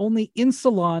way, you're only in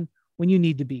salon when you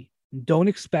need to be, and don't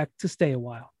expect to stay a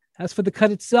while. As for the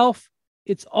cut itself,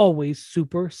 it's always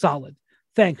super solid,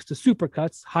 thanks to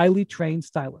Supercuts' highly trained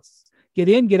stylists. Get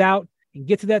in, get out, and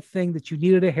get to that thing that you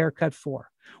needed a haircut for.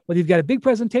 Whether you've got a big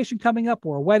presentation coming up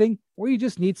or a wedding, or you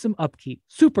just need some upkeep,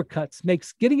 Supercuts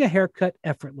makes getting a haircut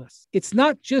effortless. It's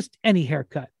not just any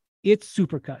haircut. It's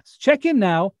Supercuts. Check in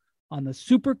now on the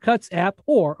Supercuts app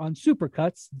or on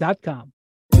supercuts.com.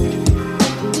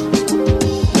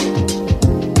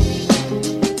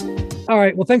 All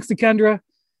right. Well, thanks to Kendra.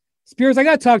 Spears, I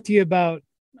got to talk to you about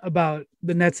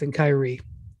the Nets and Kyrie,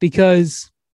 because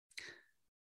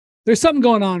there's something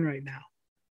going on right now.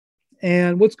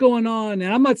 And what's going on,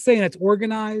 and I'm not saying it's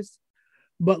organized,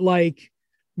 but like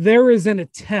there is an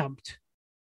attempt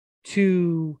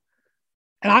to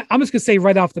And I'm just going to say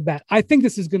right off the bat, I think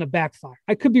this is going to backfire.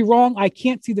 I could be wrong. I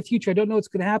can't see the future. I don't know what's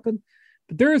going to happen.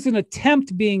 But there is an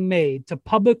attempt being made to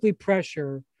publicly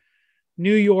pressure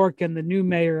New York and the new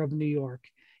mayor of New York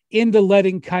into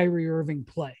letting Kyrie Irving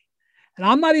play. And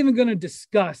I'm not even going to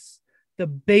discuss the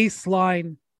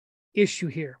baseline issue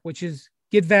here, which is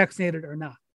get vaccinated or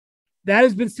not. That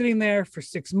has been sitting there for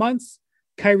 6 months.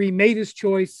 Kyrie made his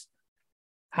choice.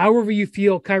 However you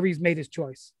feel, Kyrie's made his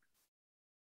choice.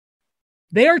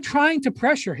 They are trying to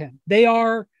pressure him.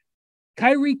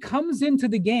 Kyrie comes into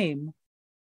the game.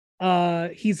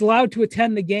 He's allowed to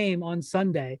attend the game on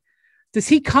Sunday. Does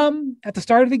he come at the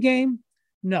start of the game?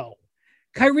 No.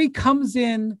 Kyrie comes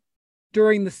in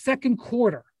during the second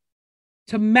quarter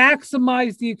to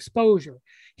maximize the exposure.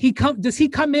 Does he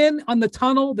come in on the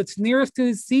tunnel that's nearest to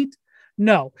his seat?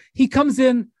 No. He comes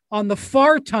in on the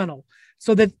far tunnel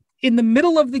so that in the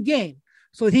middle of the game,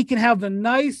 so that he can have a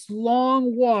nice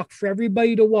long walk for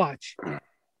everybody to watch.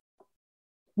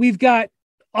 We've got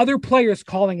other players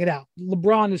calling it out.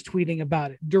 LeBron is tweeting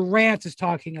about it. Durant is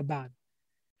talking about it.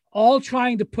 All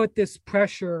trying to put this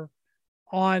pressure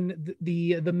on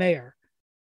the mayor.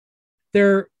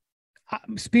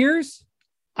 Spears,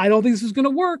 I don't think this is going to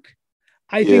work.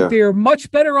 I think they're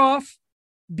much better off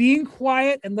being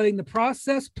quiet and letting the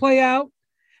process play out.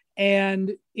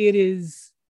 And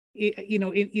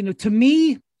to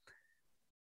me,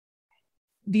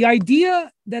 the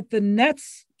idea that the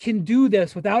Nets can do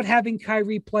this without having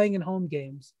Kyrie playing in home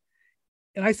games,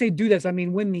 and I say do this, I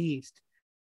mean win the East,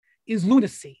 is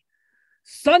lunacy.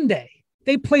 Sunday,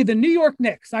 they play the New York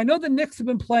Knicks. I know the Knicks have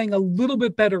been playing a little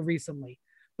bit better recently,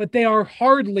 but they are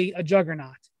hardly a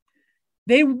juggernaut.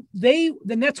 The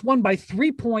Nets won by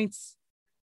 3 points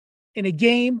in a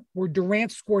game where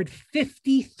Durant scored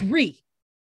 53.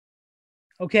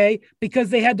 Okay, because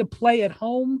they had to play at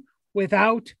home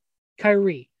without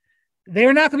Kyrie.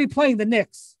 They're not going to be playing the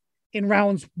Knicks in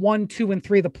rounds 1, 2, and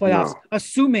 3 of the playoffs,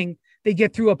 assuming they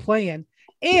get through a play-in.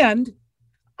 And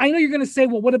I know you're going to say,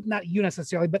 well, not you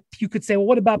necessarily, but you could say, well,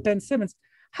 what about Ben Simmons?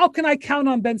 How can I count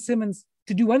on Ben Simmons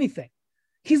to do anything?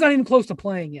 He's not even close to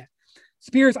playing yet.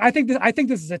 Spears, I think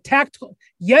this is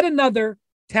yet another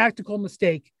tactical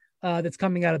mistake that's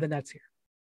coming out of the Nets here.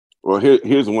 Well,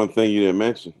 here's one thing you didn't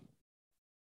mention.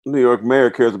 New York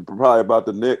mayor cares probably about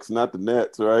the Knicks, not the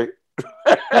Nets, right?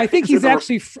 I think he's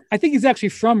actually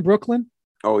from Brooklyn.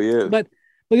 Oh yeah. But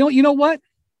you know what?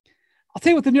 I'll tell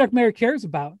you what the New York mayor cares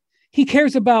about. He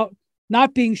cares about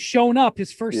not being shown up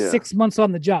his first 6 months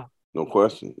on the job. No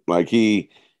question. Like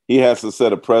he has to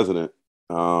set a precedent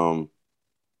for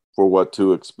what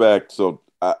to expect. So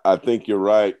I think you're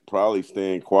right. Probably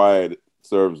staying quiet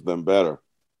serves them better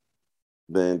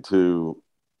than to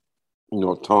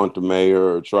taunt the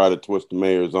mayor or try to twist the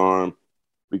mayor's arm,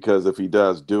 because if he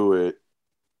does do it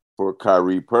for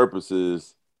Kyrie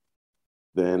purposes,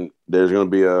 then there's going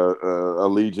to be a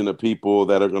legion of people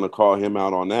that are going to call him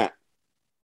out on that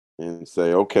and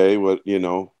say, okay,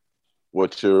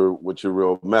 what's your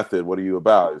real method? What are you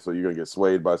about? So you're going to get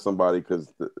swayed by somebody because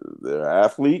they're an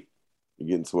athlete. You're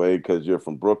getting swayed because you're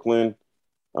from Brooklyn.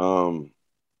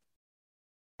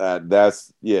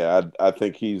 I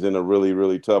think he's in a really,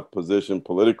 really tough position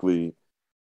politically,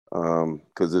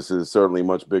 because this is certainly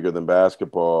much bigger than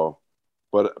basketball.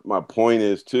 But my point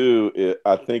is, too,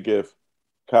 I think if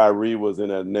Kyrie was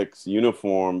in a Knicks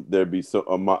uniform, there'd be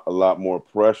a lot more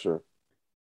pressure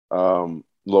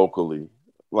locally.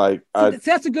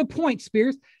 That's a good point,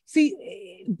 Spears.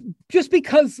 See, just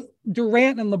because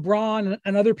Durant and LeBron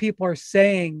and other people are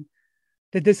saying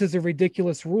that this is a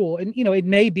ridiculous rule, and it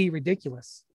may be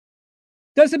ridiculous,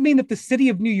 doesn't mean that the city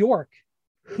of New York,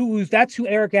 that's who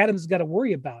Eric Adams has got to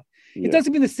worry about. Yeah. It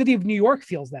doesn't mean the city of New York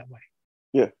feels that way.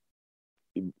 Yeah.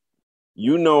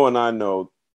 And I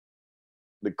know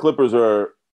the Clippers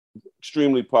are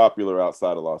extremely popular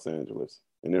outside of Los Angeles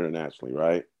and internationally,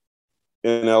 right?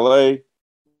 In LA,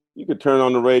 you could turn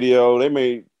on the radio. They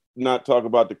may not talk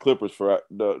about the Clippers for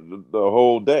the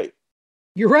whole day.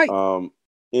 You're right.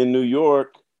 In New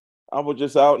York, I was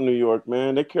just out in New York,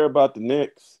 man. They care about the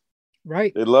Knicks.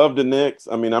 Right. They love the Knicks.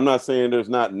 I mean, I'm not saying there's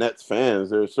not Nets fans.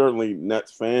 There's certainly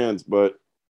Nets fans, but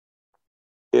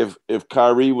if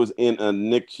Kyrie was in a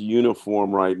Knicks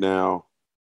uniform right now,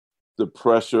 the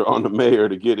pressure on the mayor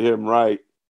to get him right,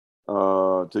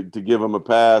 to give him a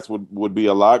pass would be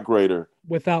a lot greater.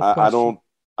 Without question.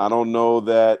 I don't know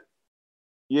that.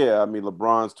 Yeah, I mean,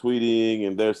 LeBron's tweeting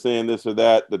and they're saying this or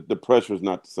that. The pressure is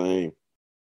not the same,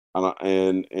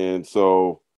 and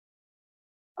so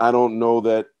I don't know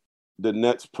that the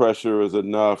Nets pressure is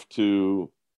enough to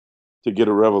get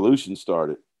a revolution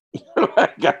started. I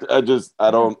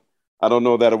I don't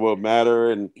know that it will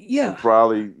matter, and Yeah.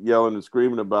 probably yelling and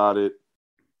screaming about it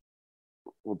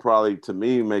will probably, to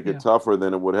me, make it tougher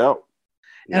than it would help.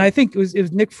 And I think it was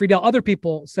Nick Friedel. Other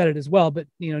people said it as well, but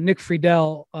Nick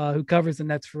Friedel, who covers the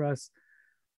Nets for us,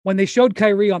 when they showed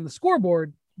Kyrie on the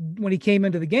scoreboard when he came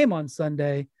into the game on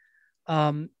Sunday,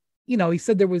 he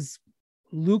said there was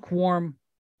lukewarm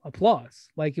applause.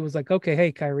 Like it was like, okay,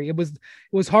 hey Kyrie. It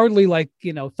was hardly like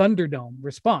Thunderdome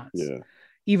response. Yeah.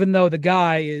 Even though the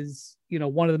guy is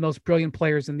one of the most brilliant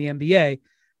players in the NBA,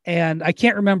 and I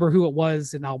can't remember who it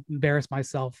was, and I'll embarrass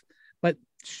myself, but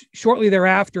shortly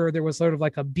thereafter, there was sort of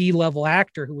like a B-level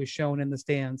actor who was shown in the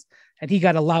stands, and he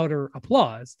got a louder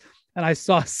applause. And I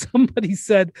saw somebody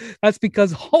said that's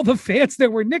because all the fans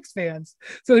there were Knicks fans,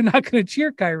 so they're not going to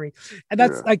cheer Kyrie. And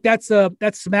that's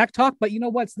that's smack talk. But you know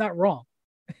what? It's not wrong.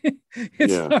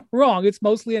 It's not wrong. It's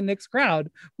mostly a Knicks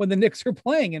crowd when the Knicks are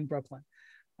playing in Brooklyn.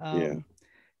 And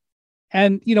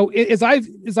as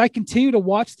I continue to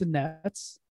watch the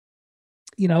Nets,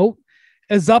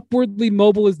 as upwardly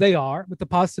mobile as they are, with the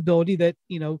possibility that,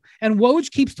 and Woj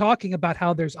keeps talking about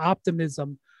how there's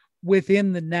optimism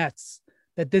within the Nets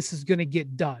that this is going to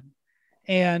get done.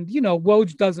 And,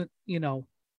 Woj doesn't,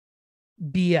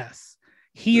 BS.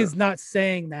 He is not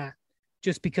saying that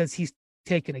just because he's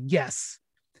taking a guess.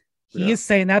 He is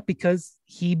saying that because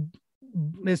he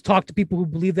has talked to people who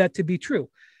believe that to be true.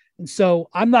 And so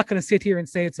I'm not going to sit here and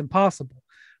say it's impossible.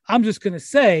 I'm just going to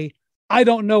say, I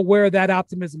don't know where that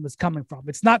optimism is coming from.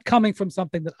 It's not coming from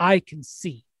something that I can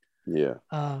see. Yeah.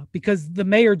 Because the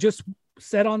mayor just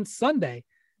said on Sunday,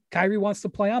 Kyrie wants to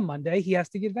play on Monday. He has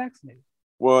to get vaccinated.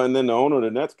 Well, and then the owner of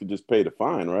the Nets could just pay the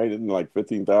fine, right? Isn't it like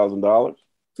 $15,000?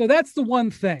 So that's the one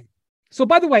thing. So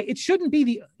by the way, it shouldn't be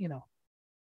the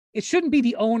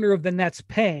owner of the Nets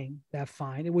paying that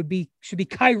fine. Should be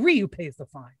Kyrie who pays the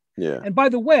fine. Yeah. And by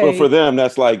the way, well, for them,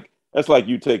 that's like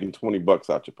you taking $20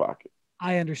 out your pocket.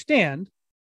 I understand.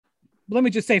 But let me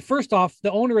just say, first off,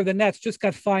 the owner of the Nets just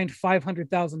got fined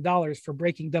 $500,000 for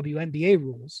breaking WNBA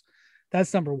rules.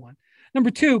 That's number one.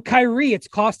 Number two, Kyrie, it's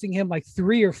costing him like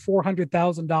 $300,000 or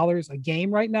 $400,000 a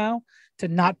game right now to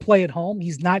not play at home.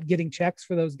 He's not getting checks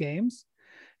for those games.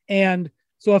 And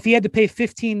so if he had to pay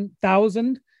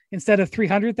 $15,000 instead of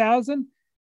 $300,000,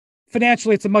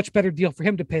 financially, it's a much better deal for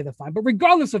him to pay the fine. But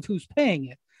regardless of who's paying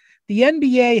it, the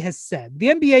NBA has said, the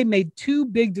NBA made two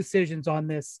big decisions on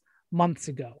this months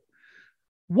ago.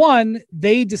 One,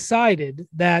 they decided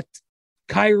that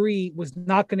Kyrie was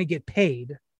not going to get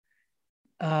paid.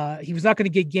 He was not going to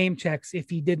get game checks if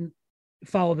he didn't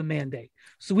follow the mandate.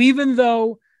 So even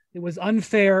though it was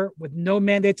unfair with no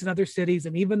mandates in other cities,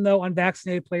 and even though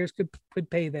unvaccinated players could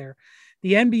pay there,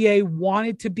 the NBA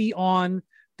wanted to be on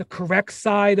the correct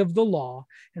side of the law.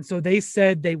 And so they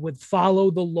said they would follow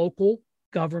the local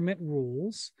government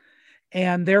rules,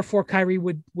 and therefore Kyrie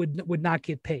would not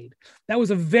get paid. That was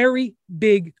a very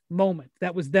big moment.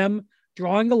 That was them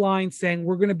drawing a line saying,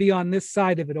 we're going to be on this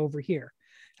side of it over here.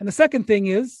 And the second thing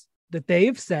is that they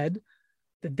have said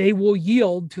that they will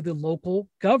yield to the local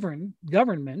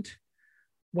government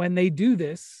when they do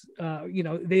this.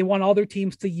 They want all their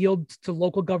teams to yield to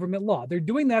local government law. They're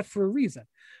doing that for a reason.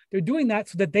 They're doing that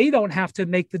so that they don't have to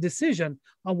make the decision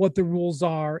on what the rules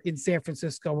are in San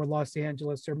Francisco or Los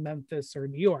Angeles or Memphis or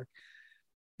New York.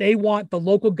 They want the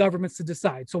local governments to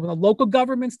decide. So when the local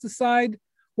governments decide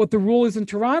what the rule is in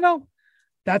Toronto,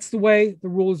 that's the way the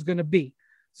rule is going to be.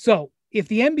 So if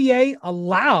the NBA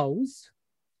allows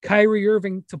Kyrie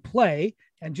Irving to play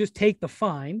and just take the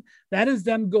fine, that is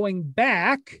them going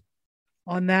back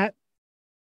on that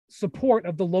support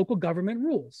of the local government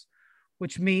rules,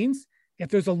 which means if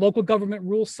there's a local government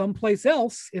rule someplace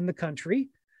else in the country,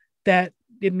 that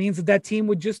it means that team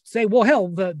would just say, well, hell,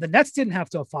 the Nets didn't have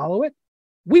to follow it.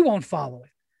 We won't follow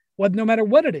it, no matter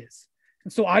what it is.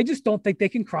 And so I just don't think they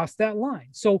can cross that line.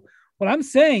 So what I'm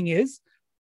saying is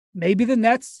maybe the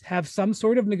Nets have some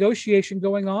sort of negotiation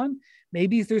going on.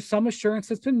 Maybe there's some assurance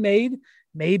that's been made.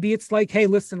 Maybe it's like, hey,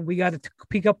 listen, we got to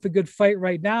pick up the good fight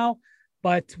right now.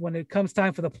 But when it comes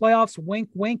time for the playoffs, wink,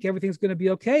 wink, everything's going to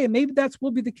be okay. And maybe that will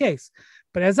be the case.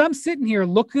 But as I'm sitting here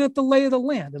looking at the lay of the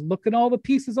land and looking at all the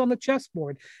pieces on the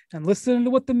chessboard and listening to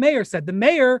what the mayor said, the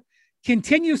mayor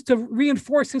continues to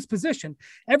reinforce his position.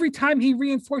 Every time he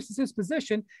reinforces his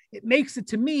position, it makes it,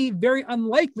 to me, very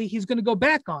unlikely he's going to go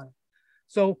back on it.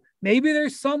 So maybe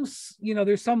there's some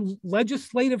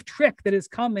legislative trick that is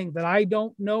coming that I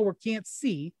don't know or can't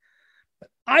see. But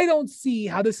I don't see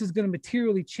how this is going to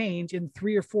materially change in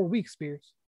 3 or 4 weeks,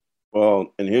 Spears.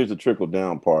 Well, and here's the trickle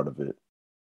down part of it.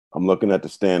 I'm looking at the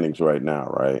standings right now,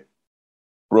 right?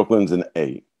 Brooklyn's in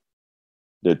 8.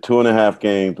 They're 2.5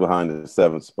 games behind the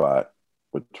 7th spot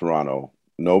with Toronto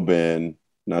no Ben.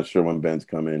 Not sure when Ben's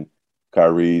coming.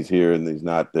 Kyrie's here and he's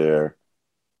not there.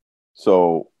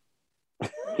 So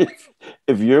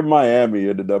if you're Miami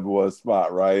in the number one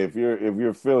spot, right? If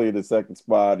you're Philly in the second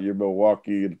spot, you're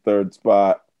Milwaukee in the third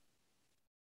spot.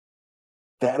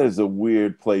 That is a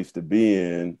weird place to be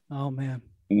in. Oh man.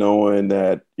 Knowing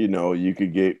that, you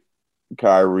could get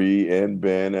Kyrie and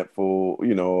Ben at full,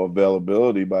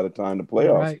 availability by the time the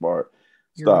playoffs start.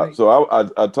 Right. So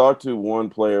I talked to one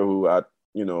player who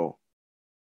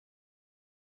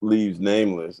leaves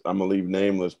nameless. I'm gonna leave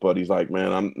nameless, but he's like,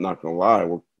 man, I'm not gonna lie,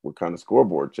 we're kind of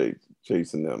scoreboard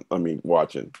chasing them. I mean,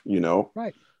 watching,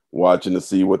 right, watching to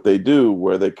see what they do,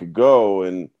 where they could go,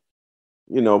 and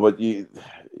but you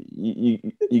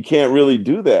can't really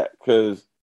do that because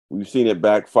we've seen it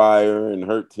backfire and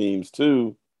hurt teams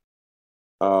too.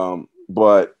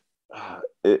 But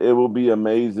it will be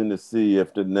amazing to see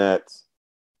if the Nets,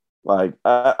 like,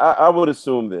 I would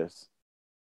assume this,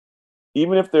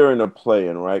 even if they're in a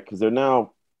play-in, right? Because they're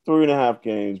now 3.5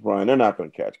 games, Brian. They're not going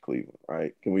to catch Cleveland,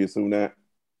 right? Can we assume that?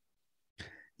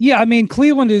 Yeah, I mean,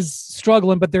 Cleveland is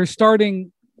struggling, but they're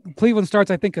starting. Cleveland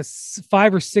starts, I think, a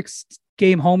 5 or 6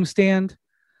 game homestand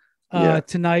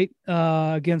tonight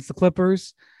against the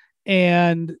Clippers,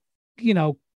 and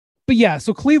but yeah,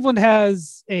 so Cleveland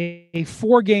has a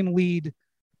 4-game lead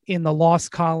in the loss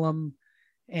column.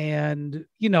 And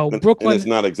Brooklyn. And it's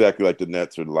not exactly like the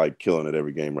Nets are like killing it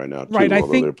every game right now, too, right? I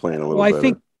think they're playing a little better. I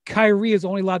think Kyrie is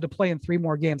only allowed to play in 3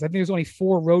 more games. I think there's only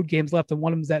 4 road games left, and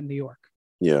one of them's at New York.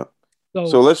 Yeah.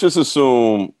 So let's just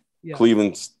assume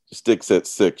Cleveland sticks at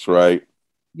 6, right?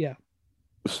 Yeah.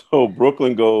 So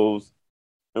Brooklyn goes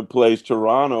and plays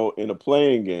Toronto in a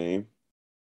playing game.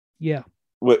 Yeah.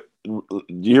 What? You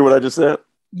hear what I just said?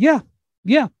 Yeah.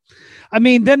 Yeah. I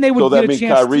mean, then they would. So that means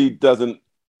Kyrie doesn't.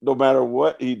 No matter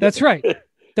what he does. That's right.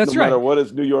 That's no right. matter what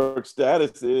his New York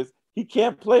status is, he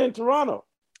can't play in Toronto.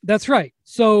 That's right.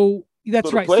 So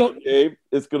that's right. So game,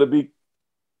 it's going to be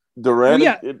Durant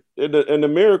and the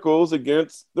Miracles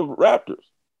against the Raptors.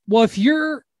 Well, if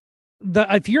you're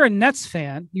a Nets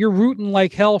fan, you're rooting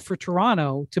like hell for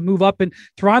Toronto to move up. And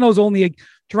Toronto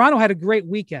had a great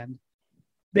weekend.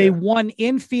 They won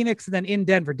in Phoenix and then in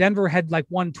Denver. Denver had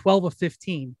won 12 of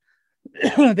 15.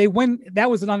 They win. That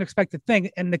was an unexpected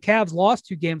thing. And the Cavs lost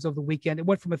 2 games over the weekend. It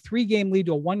went from a 3-game lead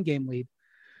to a 1-game lead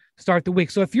to start the week.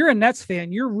 So if you're a Nets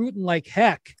fan, you're rooting like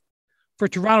heck for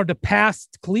Toronto to pass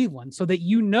Cleveland so that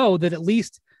that at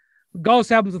least,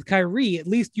 regardless what happens with Kyrie, at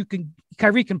least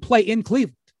Kyrie can play in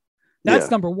Cleveland.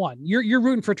 That's number one. You're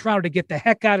rooting for Toronto to get the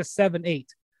heck out of 7-8.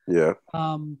 Yeah.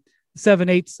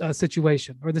 7-8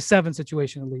 situation, or the 7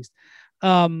 situation at least.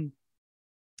 And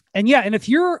if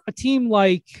you're a team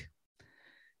like,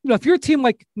 so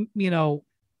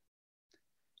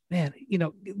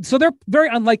they're very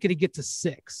unlikely to get to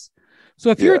 6. So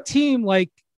if you're a team like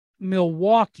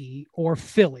Milwaukee or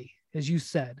Philly, as you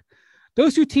said,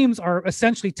 those 2 teams are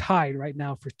essentially tied right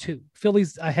now for 2.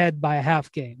 Philly's ahead by a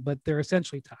half game, but they're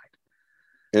essentially tied.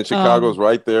 And Chicago's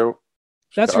right there.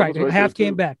 That's right. A half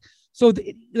game back. So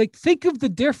think of the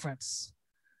difference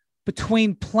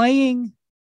between playing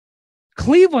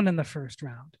Cleveland in the first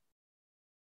round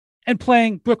and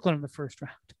playing Brooklyn in the first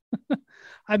round.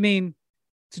 I mean,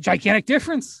 it's a gigantic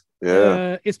difference.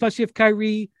 Yeah. Especially if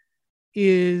Kyrie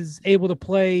is able to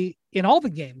play in all the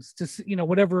games to,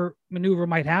 whatever maneuver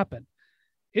might happen.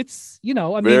 It's,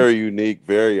 very unique,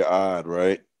 very odd,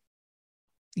 right?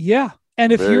 Yeah.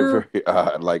 And if very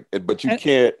odd, but you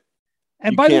can't,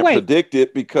 and by the way, predict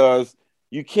it because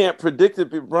you can't predict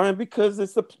it, Brian, because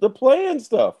it's the play-in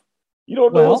stuff. You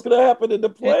don't know what's going to happen in the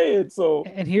play-in.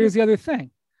 And here's the other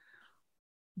thing.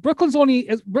 Brooklyn's only,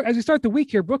 as we start the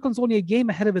week here, Brooklyn's only a game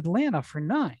ahead of Atlanta for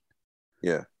 9.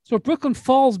 Yeah. So if Brooklyn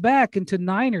falls back into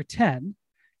 9 or 10,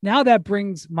 now that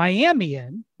brings Miami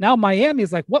in. Now Miami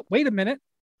is like, what? Wait a minute.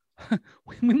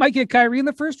 We might get Kyrie in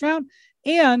the first round.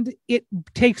 And it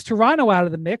takes Toronto out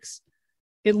of the mix,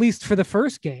 at least for the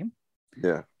first game.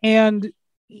 Yeah. And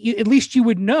at least you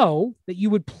would know that you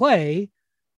would play.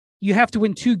 You have to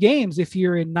win 2 games if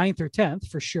you're in 9th or 10th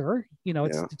for sure.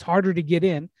 It's harder to get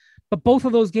in. But both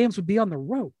of those games would be on the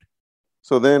road.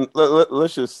 So then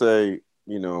let's just say,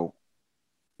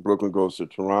 Brooklyn goes to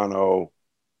Toronto.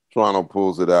 Toronto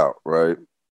pulls it out, right?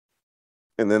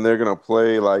 And then they're going to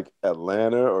play like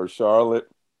Atlanta or Charlotte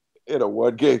in a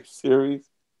 1-game series.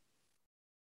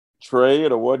 Trey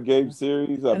in a 1-game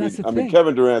series. I mean,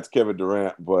 Kevin Durant's Kevin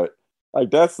Durant, but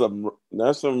that's some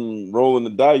rolling the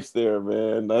dice there,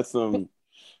 man. That's some.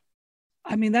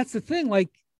 I mean, that's the thing.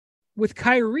 With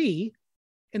Kyrie,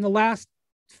 in the last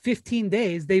 15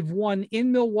 days, they've won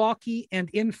in Milwaukee and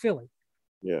in Philly.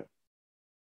 Yeah.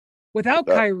 Without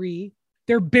Kyrie,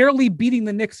 they're barely beating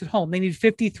the Knicks at home. They need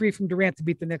 53 from Durant to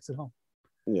beat the Knicks at home.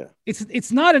 Yeah. It's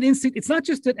not an instinct. It's not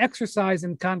just an exercise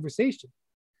in conversation.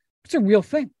 It's a real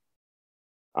thing.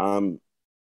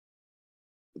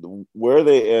 Where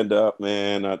they end up,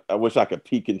 man, I wish I could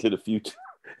peek into the future.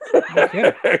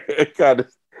 Okay.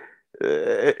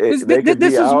 This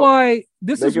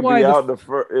is why out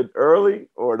early,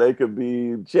 or they could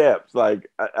be champs. Like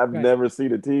I've never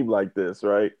seen a team like this,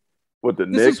 right? With the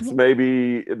Knicks,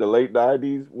 maybe in the late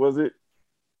 90s, was it?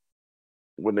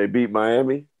 When they beat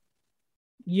Miami?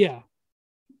 Yeah.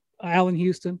 Allen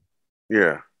Houston.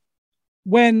 Yeah.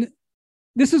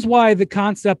 This is why the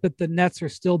concept that the Nets are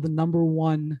still the number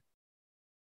one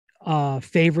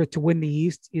favorite to win the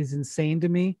East is insane to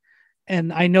me.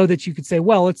 And I know that you could say,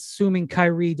 well, it's assuming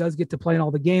Kyrie does get to play in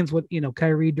all the games with,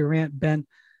 Kyrie, Durant, Ben.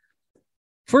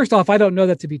 First off, I don't know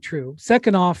that to be true.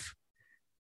 Second off,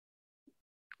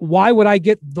 why would I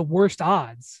get the worst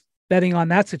odds betting on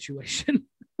that situation?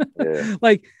 Yeah.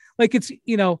 like it's,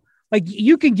 like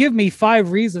you can give me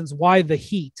 5 reasons why the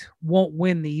Heat won't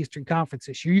win the Eastern Conference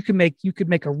this year. You could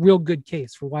make a real good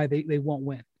case for why they won't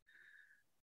win.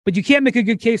 But you can't make a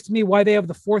good case to me why they have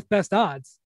the 4th best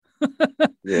odds.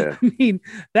 Yeah. I mean,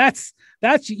 that's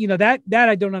that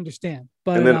I don't understand.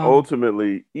 But and then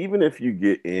ultimately, even if you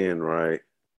get in, right,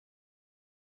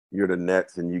 you're the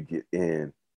Nets and you get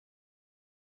in,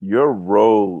 your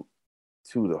road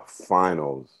to the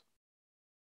finals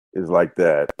is like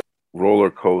that roller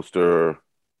coaster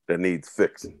that needs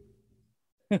fixing.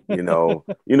 The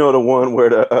one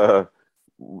where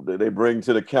they bring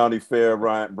to the county fair,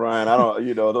 Brian. I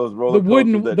don't, those roller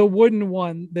coasters. The wooden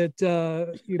one that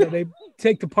they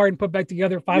take apart and put back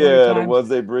together 500 times. Yeah, the ones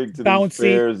they bring to these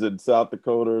fairs in South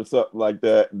Dakota or something like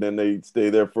that, and then they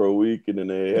stay there for a week, and then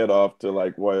they head off to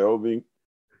like Wyoming.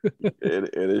 and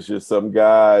it's just some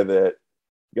guy that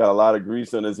got a lot of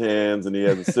grease on his hands, and he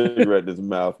has a cigarette in his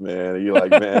mouth, man. And you're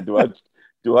like, man,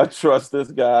 do I trust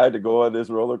this guy to go on this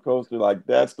roller coaster? Like,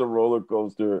 that's the roller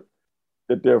coaster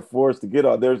that they're forced to get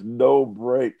on. There's no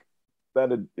break.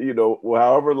 That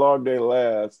however long they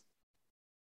last,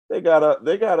 they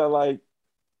gotta like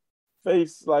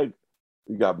face, like,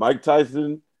 you got Mike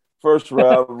Tyson first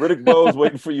round, Riddick Bowe's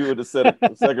waiting for you in the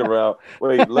second round.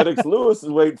 Wait, Lennox Lewis is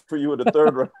waiting for you in the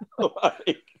third round.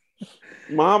 Like,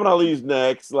 Muhammad Ali's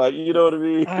next. Like, you know what I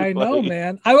mean? I know,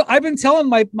 man. I've been telling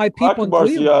my people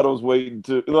Rocky Marciano's waiting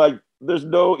to, like, there's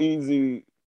no easy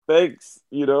thanks,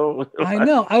 I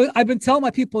know. I've been telling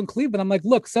my people in Cleveland, I'm like,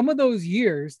 look, some of those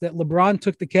years that LeBron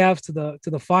took the Cavs to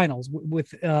the finals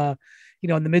with in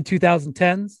the mid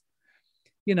 2010s,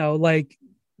 like,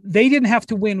 they didn't have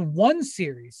to win one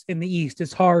series in the East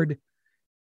as hard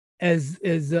as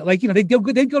like, they'd go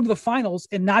to the finals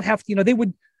and not have to, they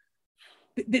would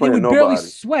barely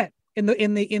sweat in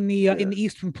the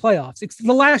Eastern playoffs. It's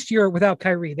the last year without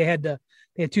Kyrie, they had 2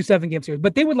 7-game series,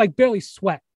 but they would like barely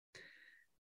sweat.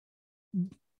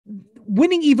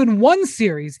 Winning even one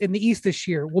series in the East this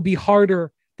year will be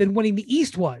harder than winning the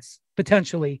East was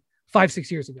potentially 5-6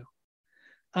 years ago.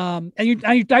 And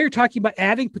you're talking about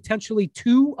adding potentially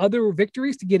 2 other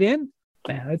victories to get in.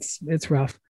 Man, it's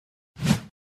rough.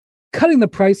 Cutting the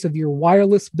price of your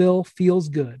wireless bill feels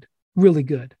good, really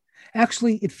good.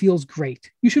 Actually, it feels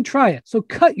great. You should try it. So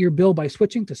cut your bill by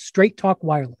switching to Straight Talk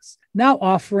Wireless, now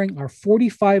offering our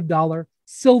 $45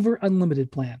 Silver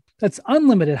Unlimited plan. That's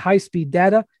unlimited high-speed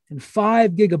data and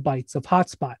 5 gigabytes of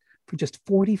hotspot for just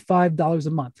 $45 a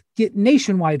month. Get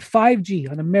nationwide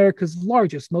 5G on America's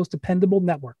largest, most dependable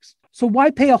networks. So why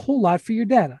pay a whole lot for your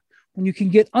data when you can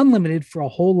get unlimited for a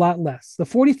whole lot less? The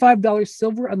 $45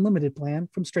 Silver Unlimited plan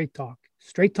from Straight Talk.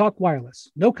 Straight Talk Wireless.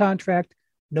 No contract,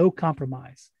 no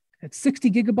compromise. At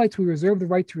 60 gigabytes, we reserve the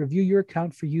right to review your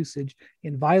account for usage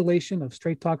in violation of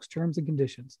Straight Talk's terms and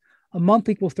conditions. A month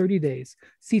equals 30 days.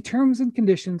 See terms and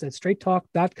conditions at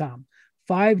straighttalk.com.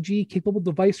 5G capable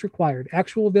device required.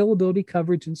 Actual availability,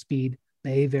 coverage, and speed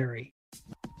may vary.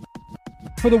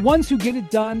 For the ones who get it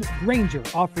done, Grainger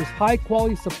offers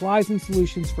high-quality supplies and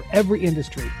solutions for every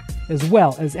industry, as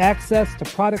well as access to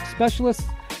product specialists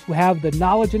who have the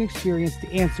knowledge and experience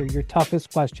to answer your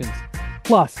toughest questions.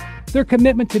 Plus, their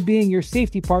commitment to being your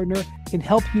safety partner can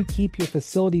help you keep your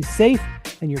facilities safe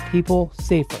and your people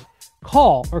safer.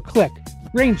 Call or click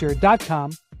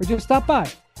Grainger.com or just stop by.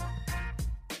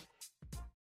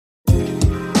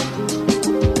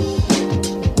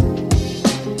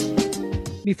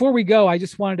 Before we go, I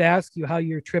just wanted to ask you how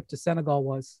your trip to Senegal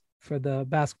was for the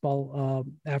Basketball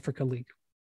Africa League.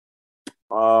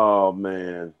 Oh,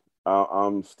 man.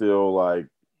 I'm still like,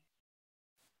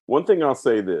 one thing I'll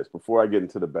say this before I get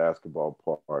into the basketball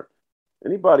part.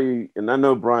 Anybody, and I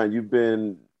know, Brian, you've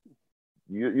been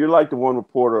you're like the one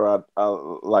reporter I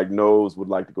like knows would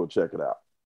like to go check it out.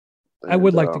 I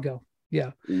would like to go.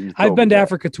 Yeah. You I've told been me to that.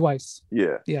 Africa twice.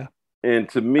 Yeah. Yeah. And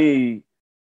to me,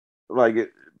 like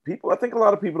I think a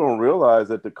lot of people don't realize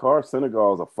that Dakar,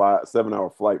 Senegal is a 7 hour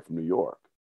flight from New York.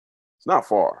 It's not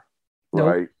far, Nope.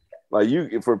 right?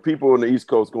 Like for people on the East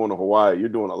Coast going to Hawaii, you're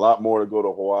doing a lot more to go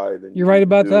to Hawaii than you're right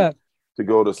about that. To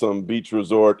go to some beach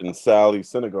resort in Sali,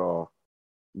 Senegal.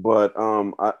 But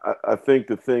I think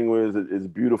the thing was it's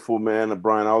beautiful, man.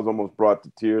 Brian, I was almost brought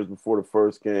to tears before the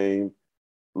first game,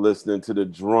 listening to the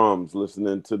drums,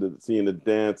 seeing the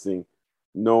dancing,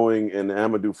 knowing and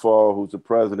Amadou Fall, who's the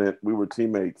president, we were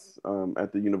teammates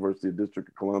at the University of District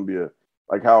of Columbia,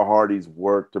 like how hard he's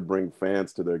worked to bring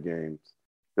fans to their games.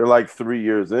 They're like 3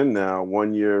 years in now,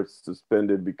 1 year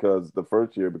suspended the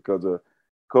first year because of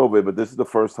COVID, but this is the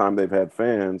first time they've had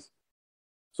fans.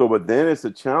 So, but then it's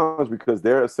a challenge because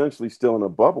they're essentially still in a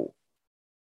bubble.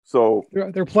 So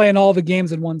they're playing all the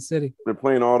games in one city. They're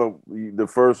playing all the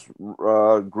first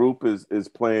group is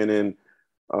playing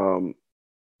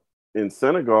in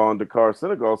Senegal, in Dakar,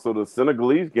 Senegal. So the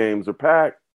Senegalese games are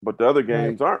packed, but the other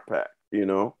games aren't packed,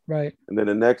 Right. And then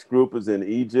the next group is in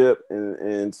Egypt.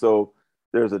 And so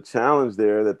there's a challenge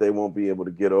there that they won't be able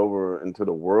to get over until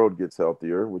the world gets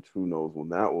healthier, which who knows when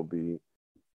that will be.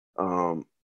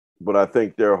 But I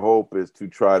think their hope is to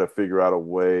try to figure out a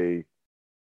way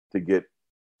to get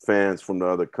fans from the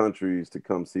other countries to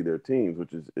come see their teams,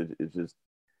 which is just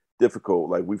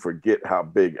difficult. Like we forget how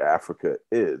big Africa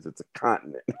is. It's a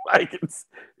continent. Like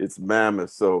it's mammoth.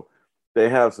 So they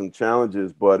have some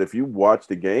challenges. But if you watch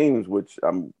the games, which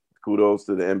kudos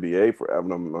to the NBA for having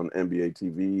them on NBA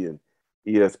TV and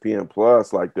ESPN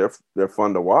Plus, like they're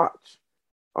fun to watch.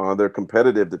 They're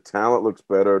competitive. The talent looks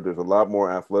better. There's a lot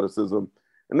more athleticism.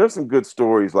 And there's some good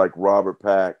stories like Robert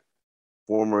Pack,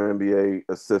 former NBA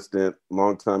assistant,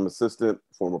 longtime assistant,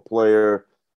 former player,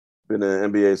 been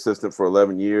an NBA assistant for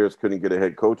 11 years, couldn't get a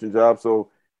head coaching job.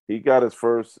 So he got his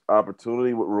first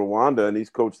opportunity with Rwanda, and he's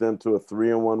coached them to a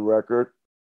 3-1 record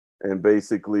and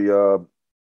basically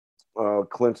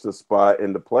clinched a spot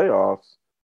in the playoffs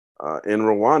in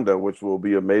Rwanda, which will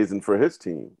be amazing for his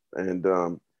team.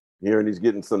 And hearing he's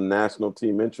getting some national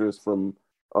team interest from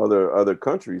other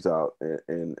countries out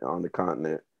and on the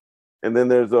continent. And then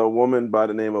there's a woman by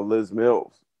the name of Liz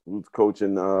Mills who's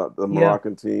coaching the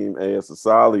Moroccan team, AS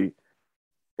Asali,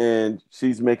 and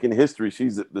she's making history.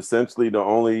 She's essentially the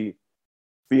only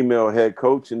female head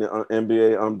coach in the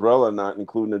NBA umbrella, not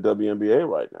including the WNBA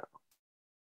right now.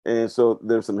 And so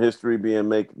there's some history being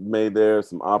made there,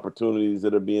 some opportunities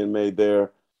that are being made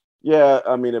there. Yeah,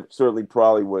 I mean, it certainly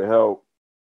probably would help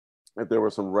if there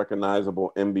were some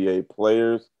recognizable NBA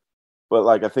players. But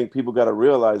like, I think people got to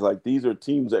realize like these are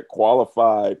teams that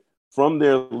qualified from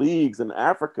their leagues in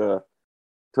Africa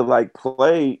to like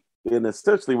play in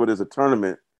essentially what is a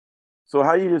tournament. So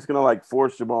how are you just going to like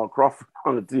force Jamal Crawford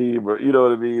on the team or, you know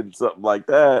what I mean? Something like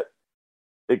that.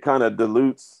 It kind of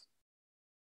dilutes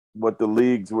what the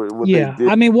leagues were. What they did.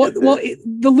 I mean,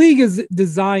 the league is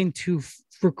designed to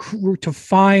recruit, to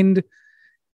find,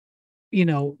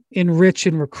 enrich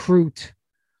and recruit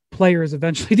players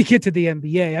eventually to get to the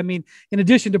NBA. I mean, in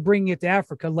addition to bringing it to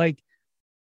Africa, like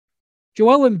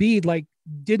Joel Embiid, like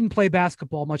didn't play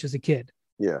basketball much as a kid.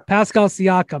 Yeah. Pascal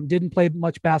Siakam didn't play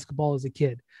much basketball as a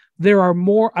kid. There are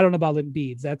more, I don't know about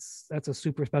Embiid. That's a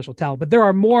super special talent, but there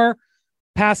are more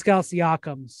Pascal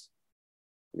Siakams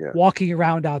walking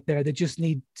around out there that just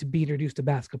need to be introduced to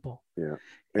basketball. Yeah.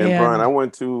 And Brian, I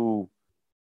went to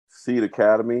Seed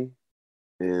Academy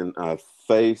in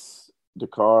Thais,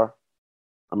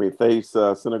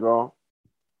 Senegal.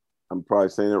 I'm probably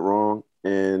saying it wrong.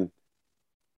 And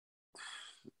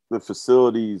the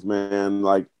facilities, man,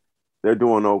 like they're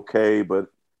doing okay, but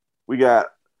we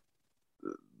got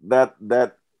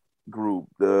that group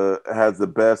has the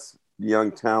best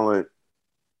young talent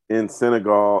in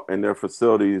Senegal, and their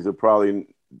facilities are probably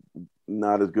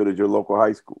not as good as your local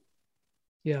high school.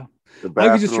 Yeah. The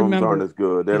bathrooms aren't as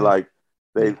good.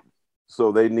 They're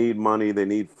so they need money, they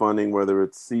need funding, whether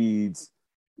it's Seeds,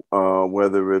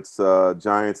 whether it's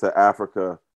Giants of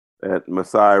Africa that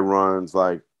Masai runs.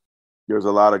 Like there's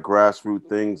a lot of grassroots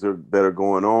things that are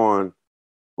going on,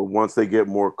 but once they get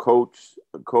more courts,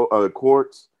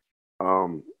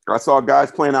 I saw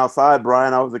guys playing outside,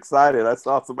 Brian. I was excited. I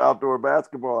saw some outdoor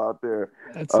basketball out there.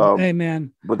 Hey,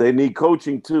 man. But they need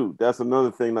coaching too. That's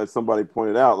another thing that somebody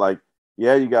pointed out. Like,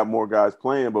 yeah, you got more guys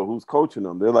playing, but who's coaching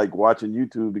them? They're like watching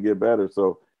YouTube to get better.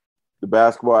 So the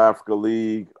Basketball Africa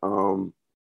League,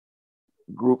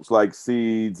 groups like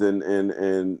Seeds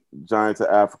and Giants of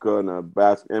Africa and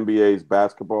NBA's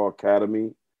Basketball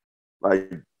Academy,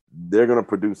 like they're going to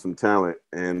produce some talent,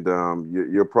 and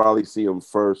you'll probably see them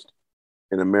first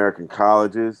in American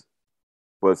colleges,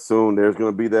 but soon there's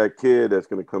going to be that kid that's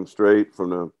going to come straight from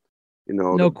the,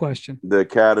 no question, the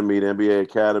academy, the NBA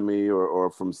academy, or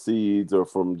from Seeds or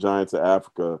from Giants of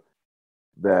Africa.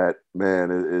 That man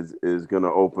is going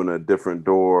to open a different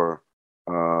door,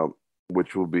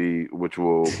 which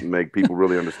will make people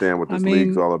really understand what this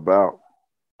league's all about.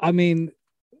 I mean,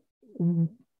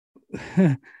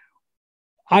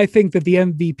 I think that the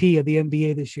MVP of the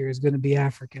NBA this year is going to be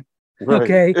African. Right.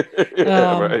 Okay.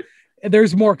 Right.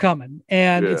 There's more coming,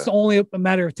 and it's only a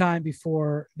matter of time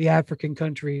before the African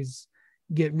countries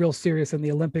get real serious in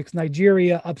the Olympics.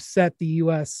 Nigeria upset the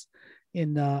U.S.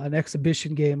 in an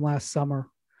exhibition game last summer.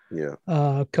 Yeah.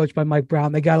 Coached by Mike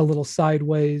Brown. They got a little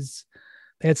sideways.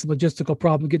 They had some logistical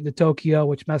problem getting to Tokyo,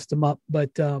 which messed them up.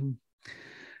 But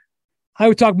I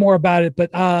would talk more about it, but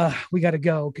we got to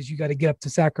go because you got to get up to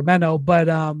Sacramento. But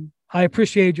I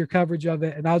appreciate your coverage of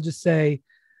it. And I'll just say,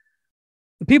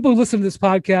 the people who listen to this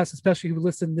podcast, especially who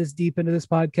listen this deep into this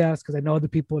podcast, because I know other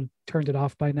people have turned it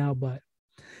off by now, but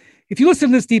if you listen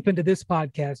this deep into this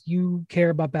podcast, you care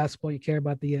about basketball, you care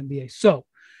about the NBA. So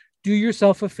do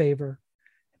yourself a favor,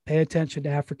 pay attention to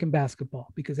African basketball,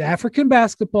 because African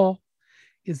basketball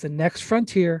is the next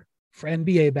frontier for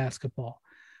NBA basketball.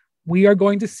 We are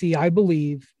going to see, I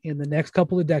believe, in the next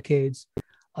couple of decades,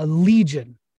 a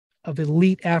legion of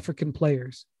elite African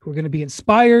players who are going to be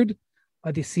inspired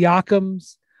by the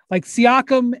Siakams. Like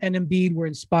Siakam and Embiid were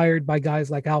inspired by guys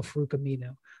like Al-Farouq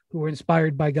Aminu, who were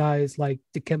inspired by guys like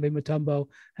Dikembe Mutombo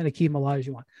and Hakeem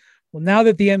Olajuwon. Well, now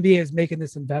that the NBA is making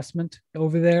this investment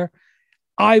over there,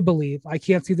 I believe, I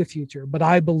can't see the future, but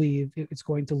I believe it's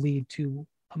going to lead to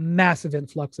a massive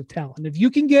influx of talent. And if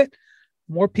you can get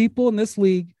more people in this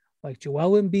league like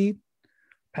Joel Embiid,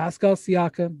 Pascal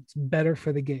Siakam, it's better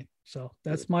for the game. So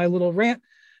that's my little rant.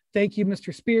 Thank you,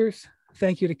 Mr. Spears.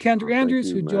 Thank you to Kendra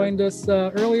Andrews, who joined us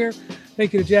earlier.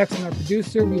 Thank you to Jackson, our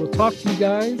producer. We will talk to you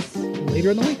guys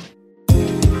later in the week.